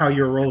 how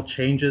your role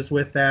changes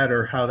with that,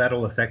 or how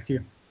that'll affect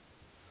you?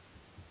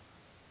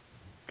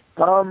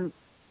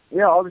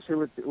 Yeah, obviously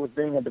with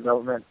being a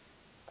development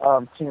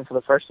team for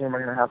the first team, we're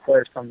going to have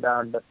players come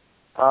down. But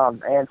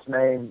Ant's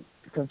main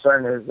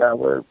concern is that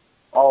we're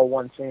all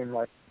one team.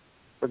 Like,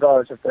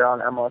 regardless if they're on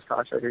MLS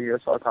contract or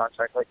USL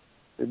contract, like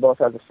we both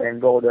have the same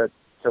goal to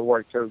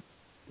work to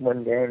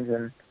win games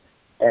and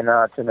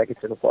to make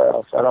it to the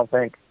playoffs. So I don't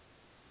think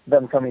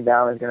them coming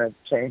down is going to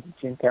change the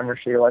team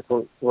chemistry. Like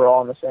we're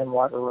all in the same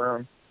locker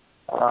room.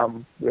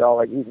 We all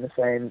like eat in the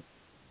same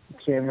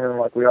team room.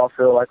 Like we all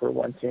feel like we're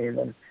one team,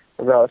 and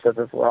regardless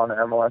if we're on an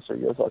MLS or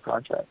USL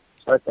contract.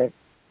 So I think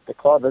the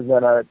club has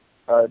done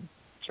a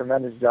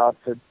tremendous job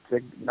to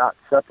not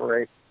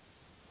separate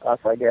us,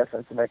 I guess,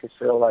 and to make us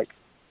feel like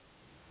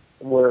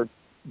we're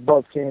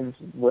both teams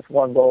with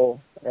one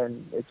goal,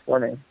 and it's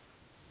winning.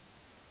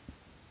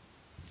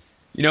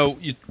 You know,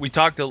 we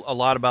talked a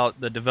lot about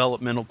the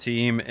developmental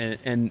team,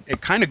 and it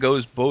kind of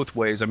goes both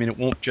ways. I mean, it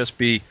won't just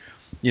be,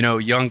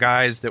 young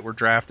guys that were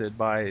drafted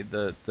by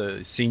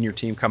the senior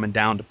team coming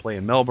down to play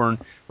in Melbourne,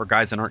 or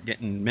guys that aren't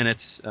getting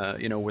minutes,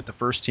 with the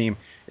first team.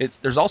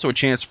 There's also a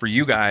chance for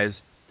you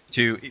guys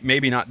to,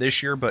 maybe not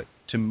this year, but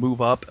to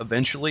move up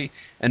eventually.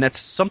 And that's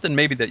something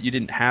maybe that you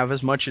didn't have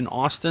as much in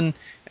Austin,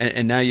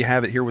 and now you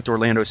have it here with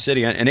Orlando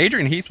City. And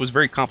Adrian Heath was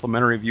very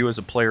complimentary of you as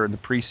a player in the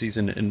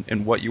preseason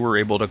and what you were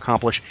able to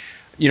accomplish.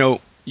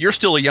 You're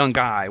still a young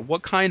guy.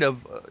 What kind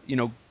of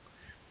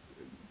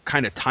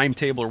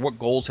timetable or what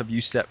goals have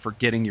you set for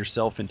getting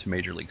yourself into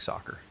Major League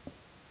Soccer?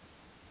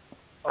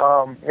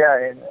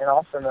 Yeah, in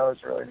Austin, there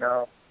was really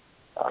no,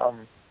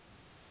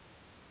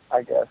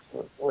 I guess,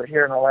 we're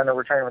here in Orlando,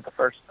 we're training with the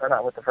first, or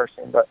not with the first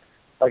team, but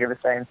like in the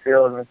same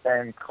field and the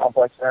same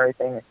complex and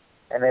everything.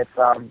 And it's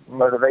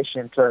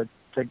motivation to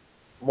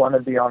want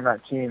to be on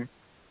that team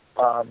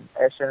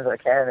as soon as I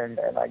can.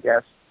 And I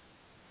guess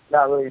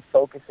not really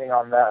focusing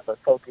on that, but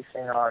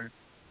focusing on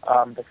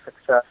the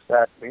success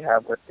that we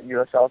have with the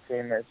USL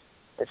team is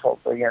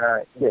hopefully going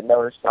to get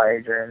noticed by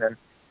Adrian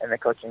and the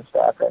coaching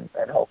staff and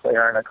hopefully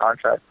earn a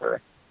contract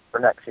for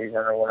next season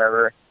or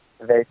whenever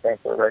they think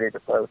we're ready to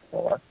play with the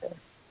MLS team.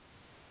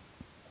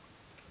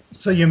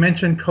 So you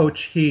mentioned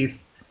Coach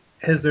Heath.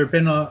 Has there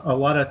been a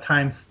lot of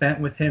time spent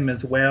with him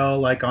as well,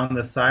 like on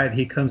the side?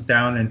 He comes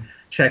down and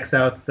checks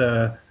out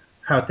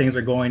how things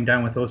are going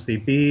down with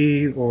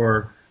OCB,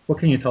 or what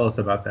can you tell us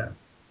about that?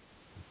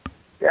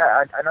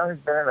 Yeah, I know he's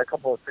been in a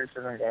couple of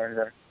preseason games,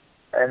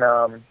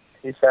 and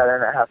he sat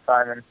in at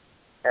halftime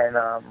and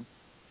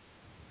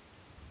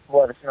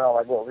let us know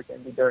like what we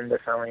can be doing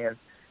differently, and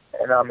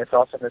it's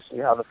awesome to see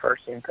how the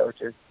first team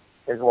coach is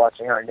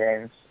watching our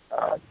games,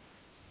 our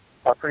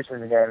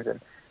preseason games,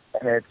 and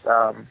it's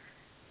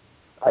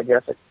I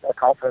guess a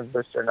confidence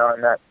booster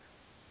knowing that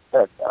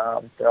they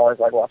always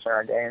like watching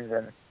our games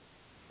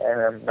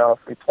and know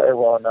if we play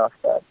well enough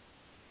that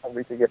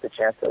we could get the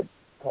chance to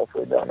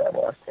hopefully be on the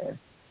MLS team.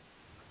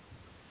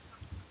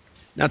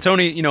 Now,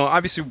 Tony,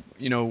 obviously,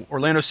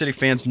 Orlando City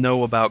fans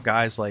know about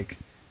guys like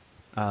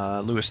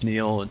Lewis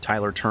Neal and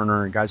Tyler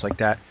Turner and guys like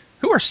that.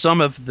 Who are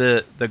some of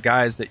the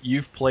guys that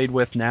you've played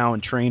with now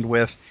and trained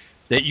with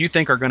that you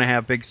think are going to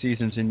have big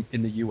seasons in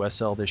the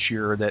USL this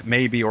year that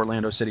maybe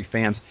Orlando City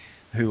fans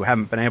who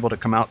haven't been able to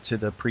come out to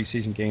the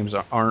preseason games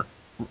aren't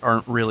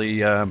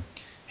really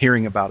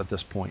hearing about at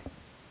this point?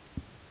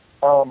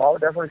 I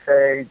would definitely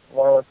say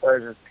one of those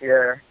players is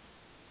Pierre.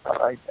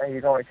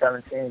 He's only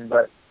 17,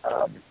 but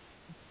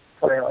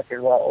playing like he's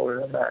a lot older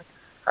than that.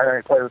 I know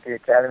he played with the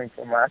academy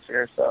team last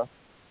year, so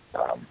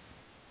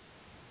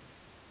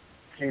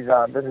this is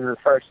going to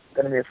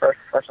be his first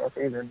professional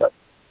season, but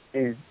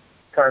he's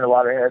turned a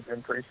lot of heads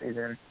in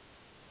preseason,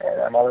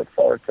 and I look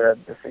forward to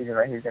the season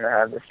that he's going to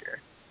have this year.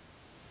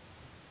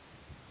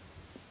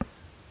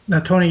 Now,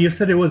 Tony, you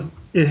said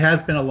it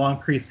has been a long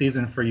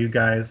preseason for you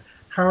guys.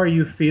 How are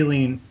you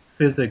feeling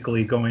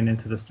physically going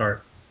into the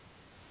start?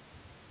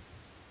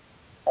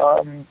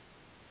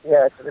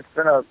 Yeah, it's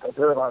been a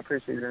really long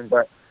preseason,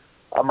 but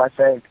I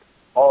think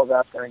all of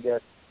that's going to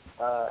get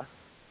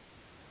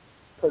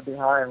put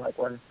behind, like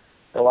when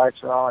the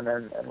lights are on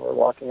and we're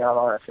walking out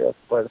on our field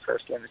to play the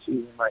first game of the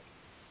season. Like,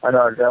 I know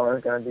our adrenaline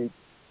is going to be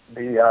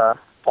the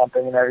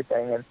pumping and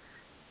everything,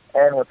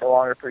 and with the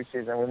longer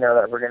preseason, we know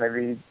that we're going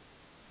to be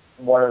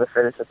one of the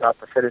fittest, if not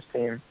the fittest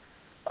team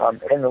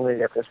in the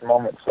league at this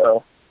moment.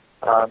 So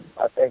I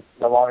think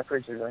the longer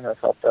preseason has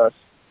helped us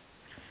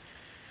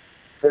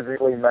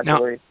physically,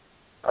 mentally.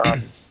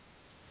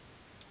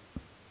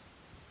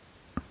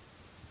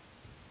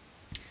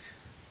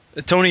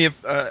 Tony,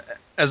 if,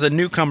 as a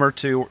newcomer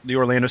to the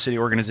Orlando City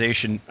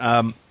organization,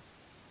 some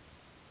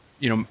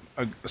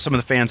of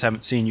the fans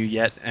haven't seen you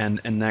yet and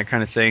that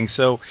kind of thing.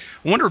 So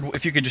I wondered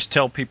if you could just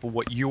tell people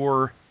what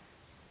your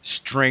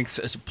strengths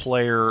as a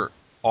player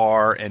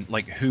are and,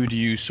 like, who do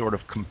you sort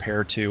of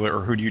compare to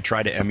or who do you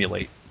try to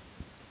emulate?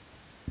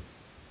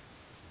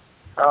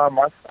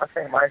 I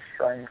think my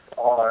strengths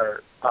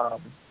are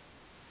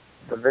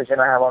the vision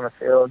I have on the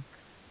field,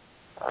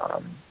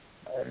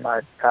 and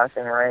my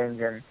passing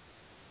range, and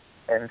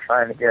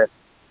trying to get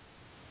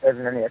as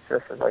many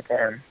assists as I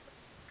can.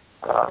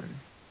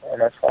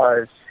 And as far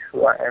as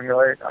who I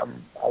emulate, I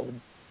would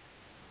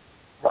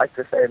like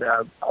to say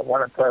that I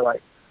want to play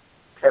like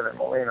Kevin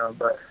Molino,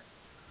 but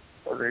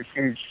those are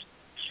huge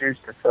shoes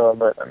to fill.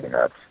 But I mean,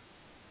 that's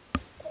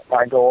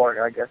my goal,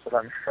 or I guess what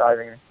I'm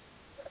striving,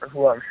 or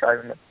who I'm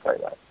striving to play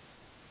like.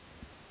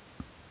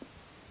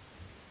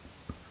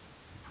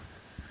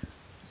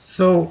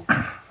 So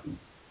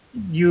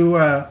you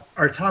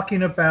are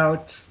talking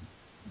about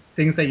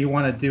things that you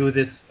want to do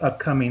this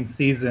upcoming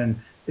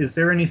season. Is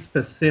there any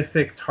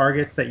specific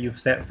targets that you've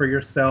set for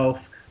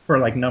yourself for,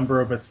 like,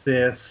 number of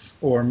assists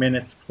or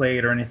minutes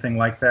played or anything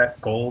like that,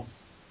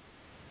 goals?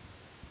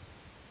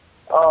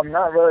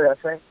 Not really. I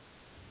think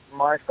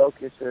my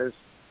focus is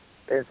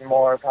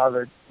more of how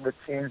the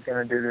team's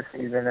going to do this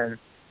season, and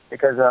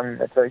because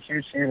it's a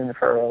huge season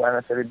for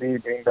Atlanta City B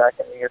being back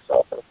in the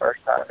USL for the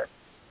first time,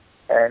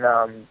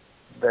 and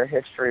the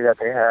history that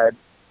they had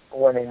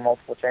winning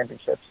multiple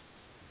championships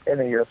in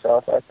the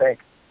USL. So I think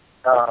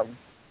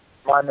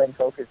my main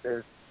focus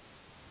is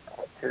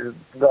to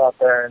go out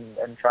there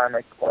and try and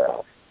make the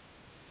playoffs.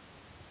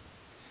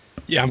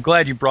 Yeah, I'm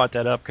glad you brought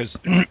that up because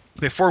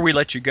before we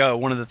let you go,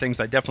 one of the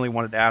things I definitely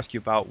wanted to ask you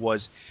about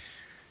was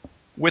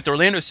with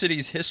Orlando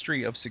City's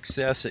history of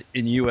success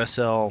in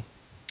USL,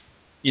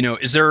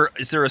 is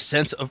there a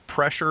sense of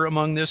pressure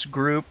among this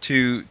group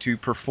to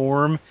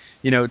perform,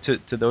 to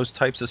those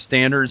types of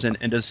standards? And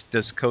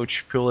does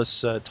Coach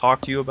Pulis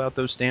talk to you about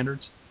those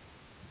standards?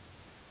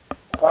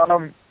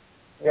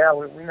 Yeah,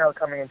 we know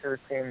coming into the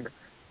team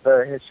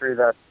the history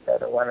that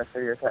Atlanta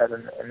City has had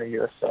in the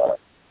USL,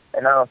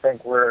 and I don't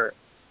think we're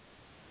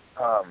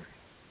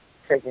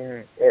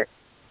taking it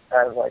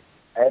as like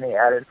any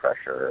added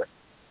pressure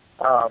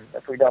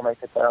if we don't make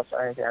the playoffs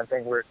or anything. I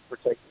think we're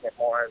taking it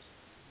more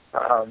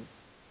as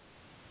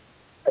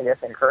I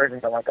guess encouraging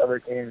them, like other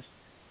teams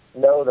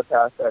know the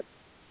path that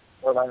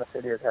Orlando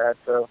City has had,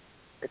 so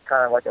it's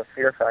kind of like a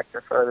fear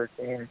factor for other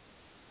teams,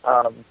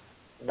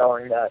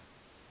 knowing that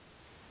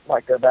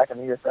like they're back in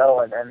the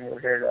USL and we're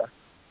here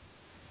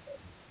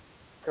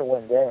to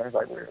win games.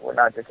 Like we're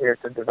not just here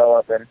to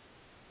develop and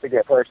to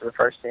get players to the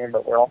first team,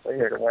 but we're also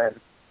here to win.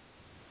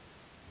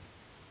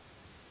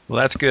 Well,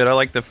 that's good. I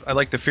like the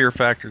fear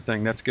factor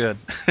thing. That's good.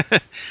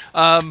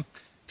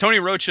 Tony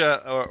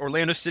Rocha,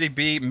 Orlando City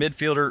B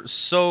midfielder.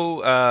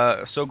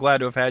 So glad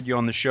to have had you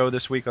on the show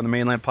this week on the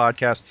Mainland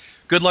Podcast.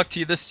 Good luck to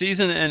you this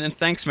season, and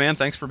thanks, man.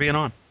 Thanks for being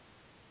on.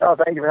 Oh,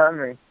 thank you for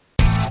having me.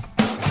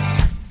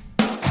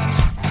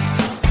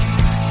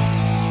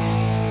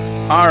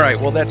 All right,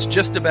 well, that's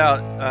just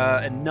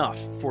about enough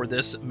for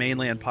this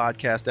Mainland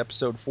Podcast,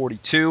 episode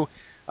 42.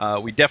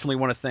 We definitely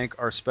want to thank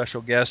our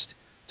special guest,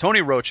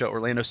 Tony Rocha,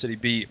 Orlando City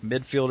B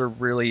midfielder.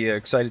 Really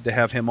excited to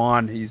have him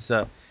on. He's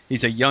a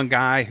young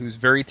guy who's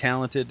very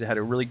talented, had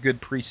a really good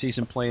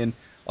preseason, playing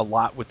a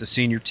lot with the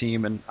senior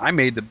team, and I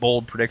made the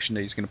bold prediction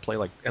that he's going to play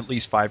like at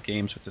least 5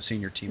 games with the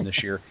senior team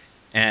this year.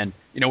 And,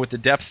 with the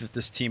depth that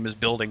this team is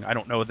building, I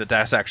don't know that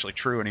that's actually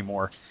true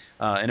anymore.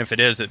 And if it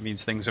is, it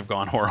means things have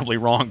gone horribly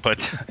wrong,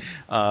 but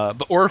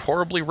or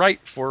horribly right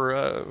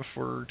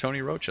for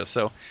Tony Rocha.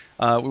 So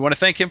we want to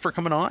thank him for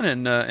coming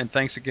on, and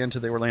thanks again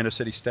to the Orlando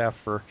City staff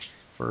for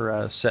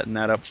setting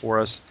that up for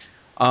us.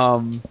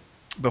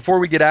 Before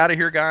we get out of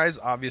here, guys,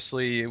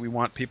 obviously we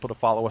want people to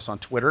follow us on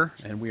Twitter,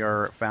 and we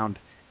are found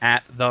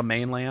at The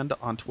Mainland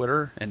on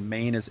Twitter, and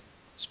Maine is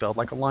spelled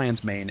like a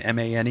lion's mane,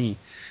 M-A-N-E.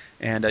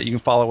 And you can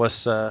follow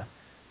us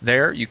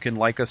there. You can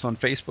like us on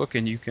Facebook,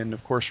 and you can,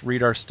 of course,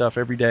 read our stuff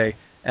every day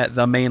at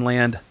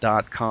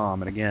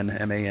themainland.com. And again,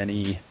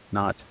 M-A-N-E,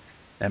 not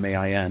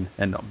M-A-I-N.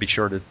 And be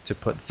sure to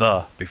put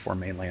the before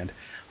mainland.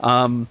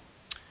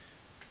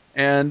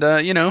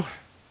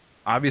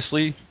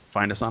 Obviously,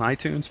 find us on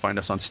iTunes, find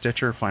us on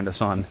Stitcher, find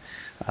us on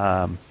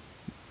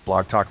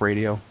Blog Talk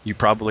Radio. You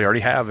probably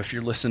already have. If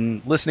you're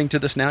listening to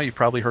this now, you've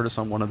probably heard us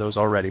on one of those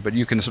already. But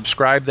you can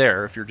subscribe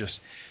there if you're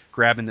just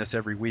grabbing this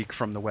every week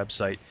from the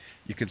website.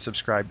 You can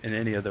subscribe in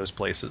any of those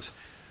places.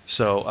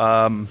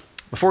 So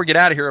before we get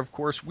out of here, of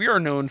course, we are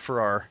known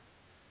for our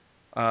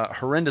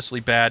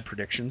horrendously bad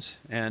predictions,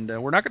 and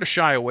we're not going to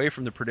shy away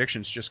from the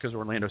predictions just because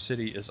Orlando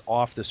City is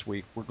off this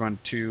week. We're going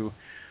to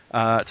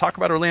talk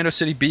about Orlando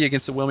City B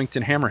against the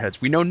Wilmington Hammerheads.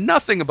 We know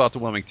nothing about the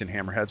Wilmington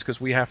Hammerheads because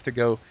we have to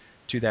go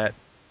to that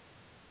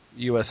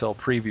USL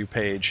preview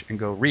page and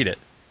go read it.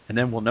 And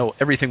then we'll know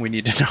everything we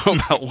need to know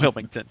about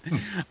Wilmington.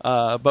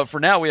 But for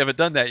now, we haven't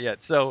done that yet.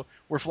 So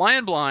we're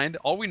flying blind.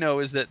 All we know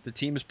is that the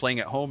team is playing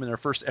at home in their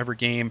first ever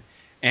game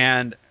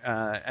and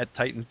at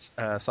Titans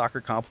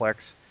Soccer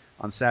Complex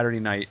on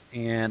Saturday night.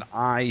 And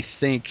I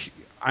think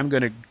I'm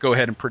going to go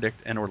ahead and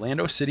predict an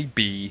Orlando City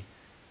B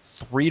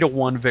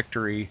 3-1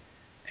 victory.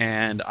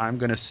 And I'm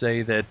going to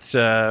say that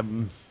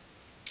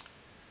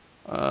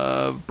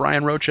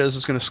Brian Rocha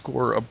is going to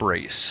score a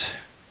brace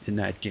in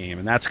that game.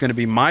 And that's going to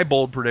be my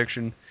bold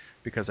prediction,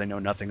 because I know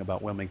nothing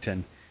about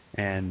Wilmington,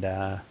 and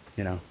I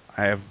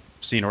have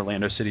seen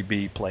Orlando City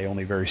B play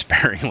only very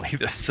sparingly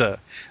this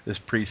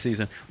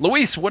preseason.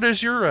 Luis, what are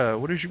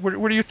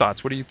your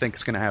thoughts? What do you think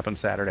is going to happen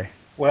Saturday?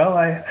 Well,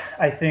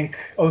 I think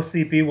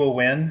OCB will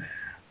win.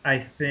 I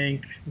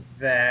think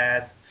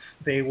that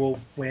they will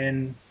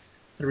win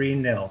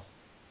 3-0.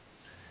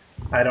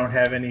 I don't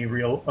have any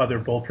real other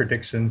bold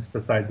predictions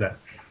besides that.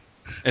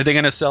 Are they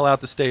going to sell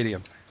out the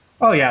stadium?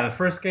 Oh yeah, the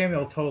first game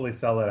they'll totally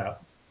sell it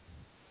out.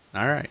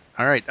 All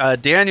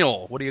right.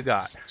 Daniel, what do you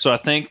got? So I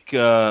think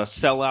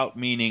sellout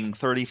meaning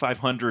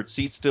 3,500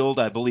 seats filled.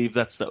 I believe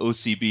that's the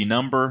OCB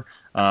number.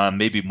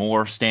 Maybe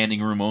more,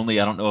 standing room only.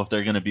 I don't know if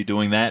they're going to be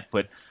doing that.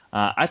 But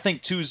I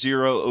think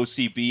 2-0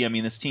 OCB. I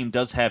mean, this team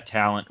does have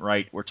talent,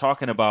 right? We're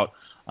talking about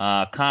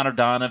Connor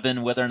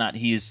Donovan, whether or not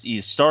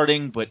he's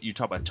starting. But you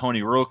talk about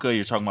Tony Rocha.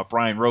 You're talking about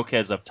Brian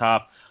Roquez up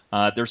top.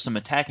 There's some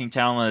attacking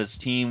talent on his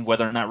team.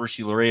 Whether or not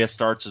Rishi Larea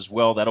starts as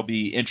well, that'll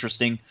be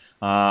interesting.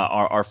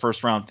 Our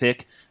first-round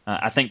pick.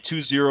 I think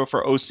 2-0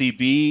 for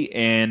OCB,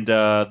 and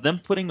them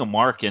putting a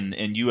mark in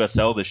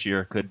USL this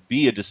year could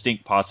be a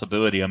distinct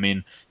possibility. I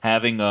mean,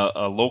 having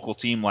a local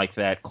team like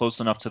that close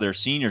enough to their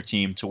senior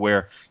team to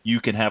where you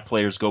can have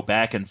players go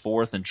back and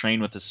forth and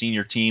train with the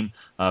senior team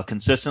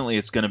consistently,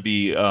 it's going to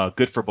be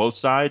good for both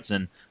sides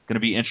and going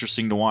to be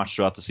interesting to watch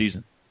throughout the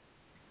season.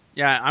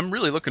 Yeah, I'm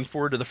really looking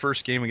forward to the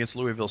first game against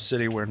Louisville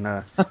City when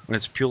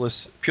it's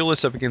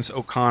Pulis up against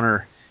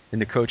O'Connor in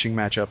the coaching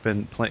matchup,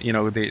 and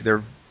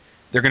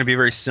they're going to be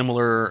very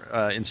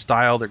similar in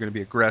style. They're going to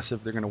be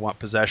aggressive. They're going to want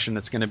possession.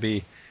 It's going to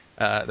be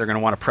they're going to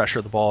want to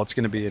pressure the ball. It's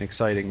going to be an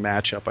exciting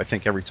matchup, I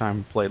think, every time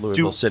we play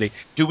Louisville City.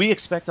 Do we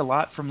expect a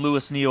lot from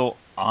Lewis Neal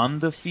on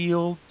the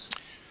field?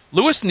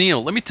 Lewis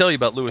Neal, let me tell you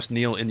about Lewis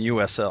Neal in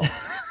USL.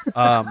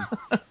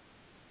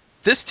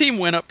 This team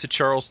went up to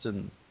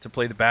Charleston to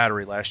play the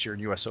Battery last year in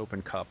U.S.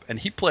 Open Cup, and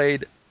he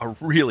played a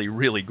really,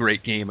 really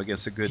great game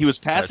against a good He was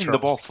passing the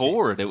ball team.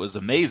 forward. It was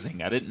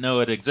amazing. I didn't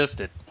know it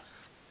existed.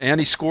 And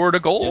he scored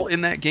a goal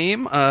in that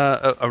game,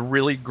 a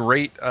really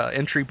great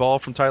entry ball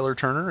from Tyler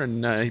Turner,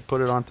 and he put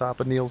it on top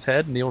of Neal's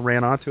head. Neal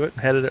ran onto it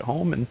and headed it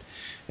home,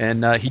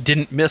 and he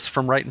didn't miss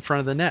from right in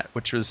front of the net,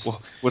 which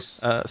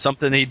was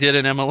something he did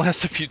in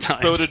MLS a few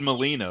times. So did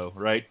Molino,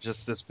 right,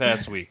 just this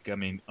past week. I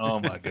mean, oh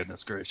my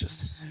goodness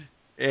gracious.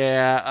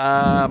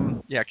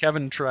 Yeah,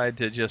 Kevin tried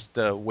to just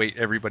wait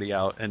everybody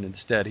out, and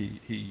instead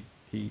he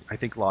I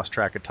think lost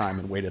track of time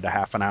and waited a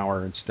half an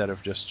hour instead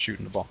of just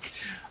shooting the ball.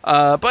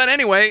 But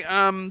anyway,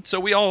 so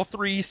we all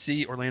three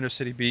see Orlando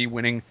City B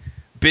winning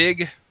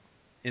big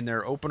in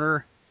their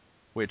opener,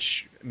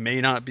 which may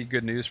not be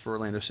good news for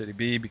Orlando City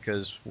B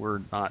because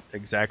we're not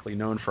exactly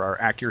known for our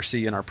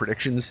accuracy in our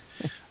predictions.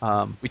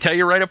 We tell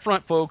you right up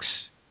front,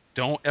 folks,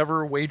 don't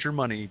ever wager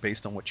money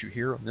based on what you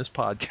hear on this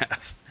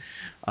podcast.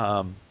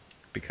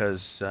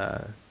 Because,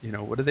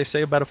 what do they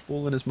say about a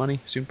fool and his money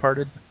soon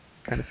parted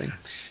kind of thing?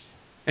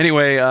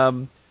 Anyway,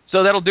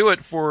 so that'll do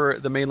it for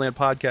the Mainland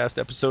Podcast,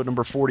 episode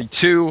number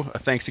 42.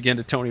 Thanks again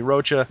to Tony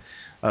Rocha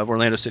of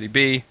Orlando City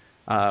B.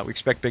 We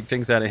expect big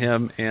things out of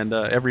him, and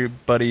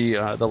everybody,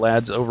 the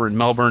lads over in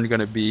Melbourne, are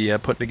going to be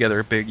putting together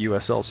a big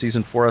USL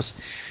season for us.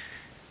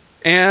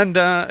 And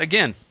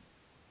again,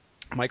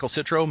 Michael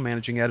Citro,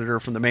 managing editor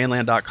from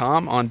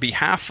themainland.com, on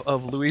behalf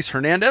of Luis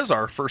Hernandez,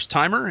 our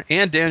first-timer,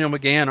 and Daniel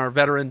McGann, our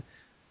veteran,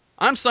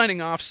 I'm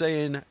signing off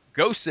saying,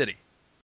 Go City!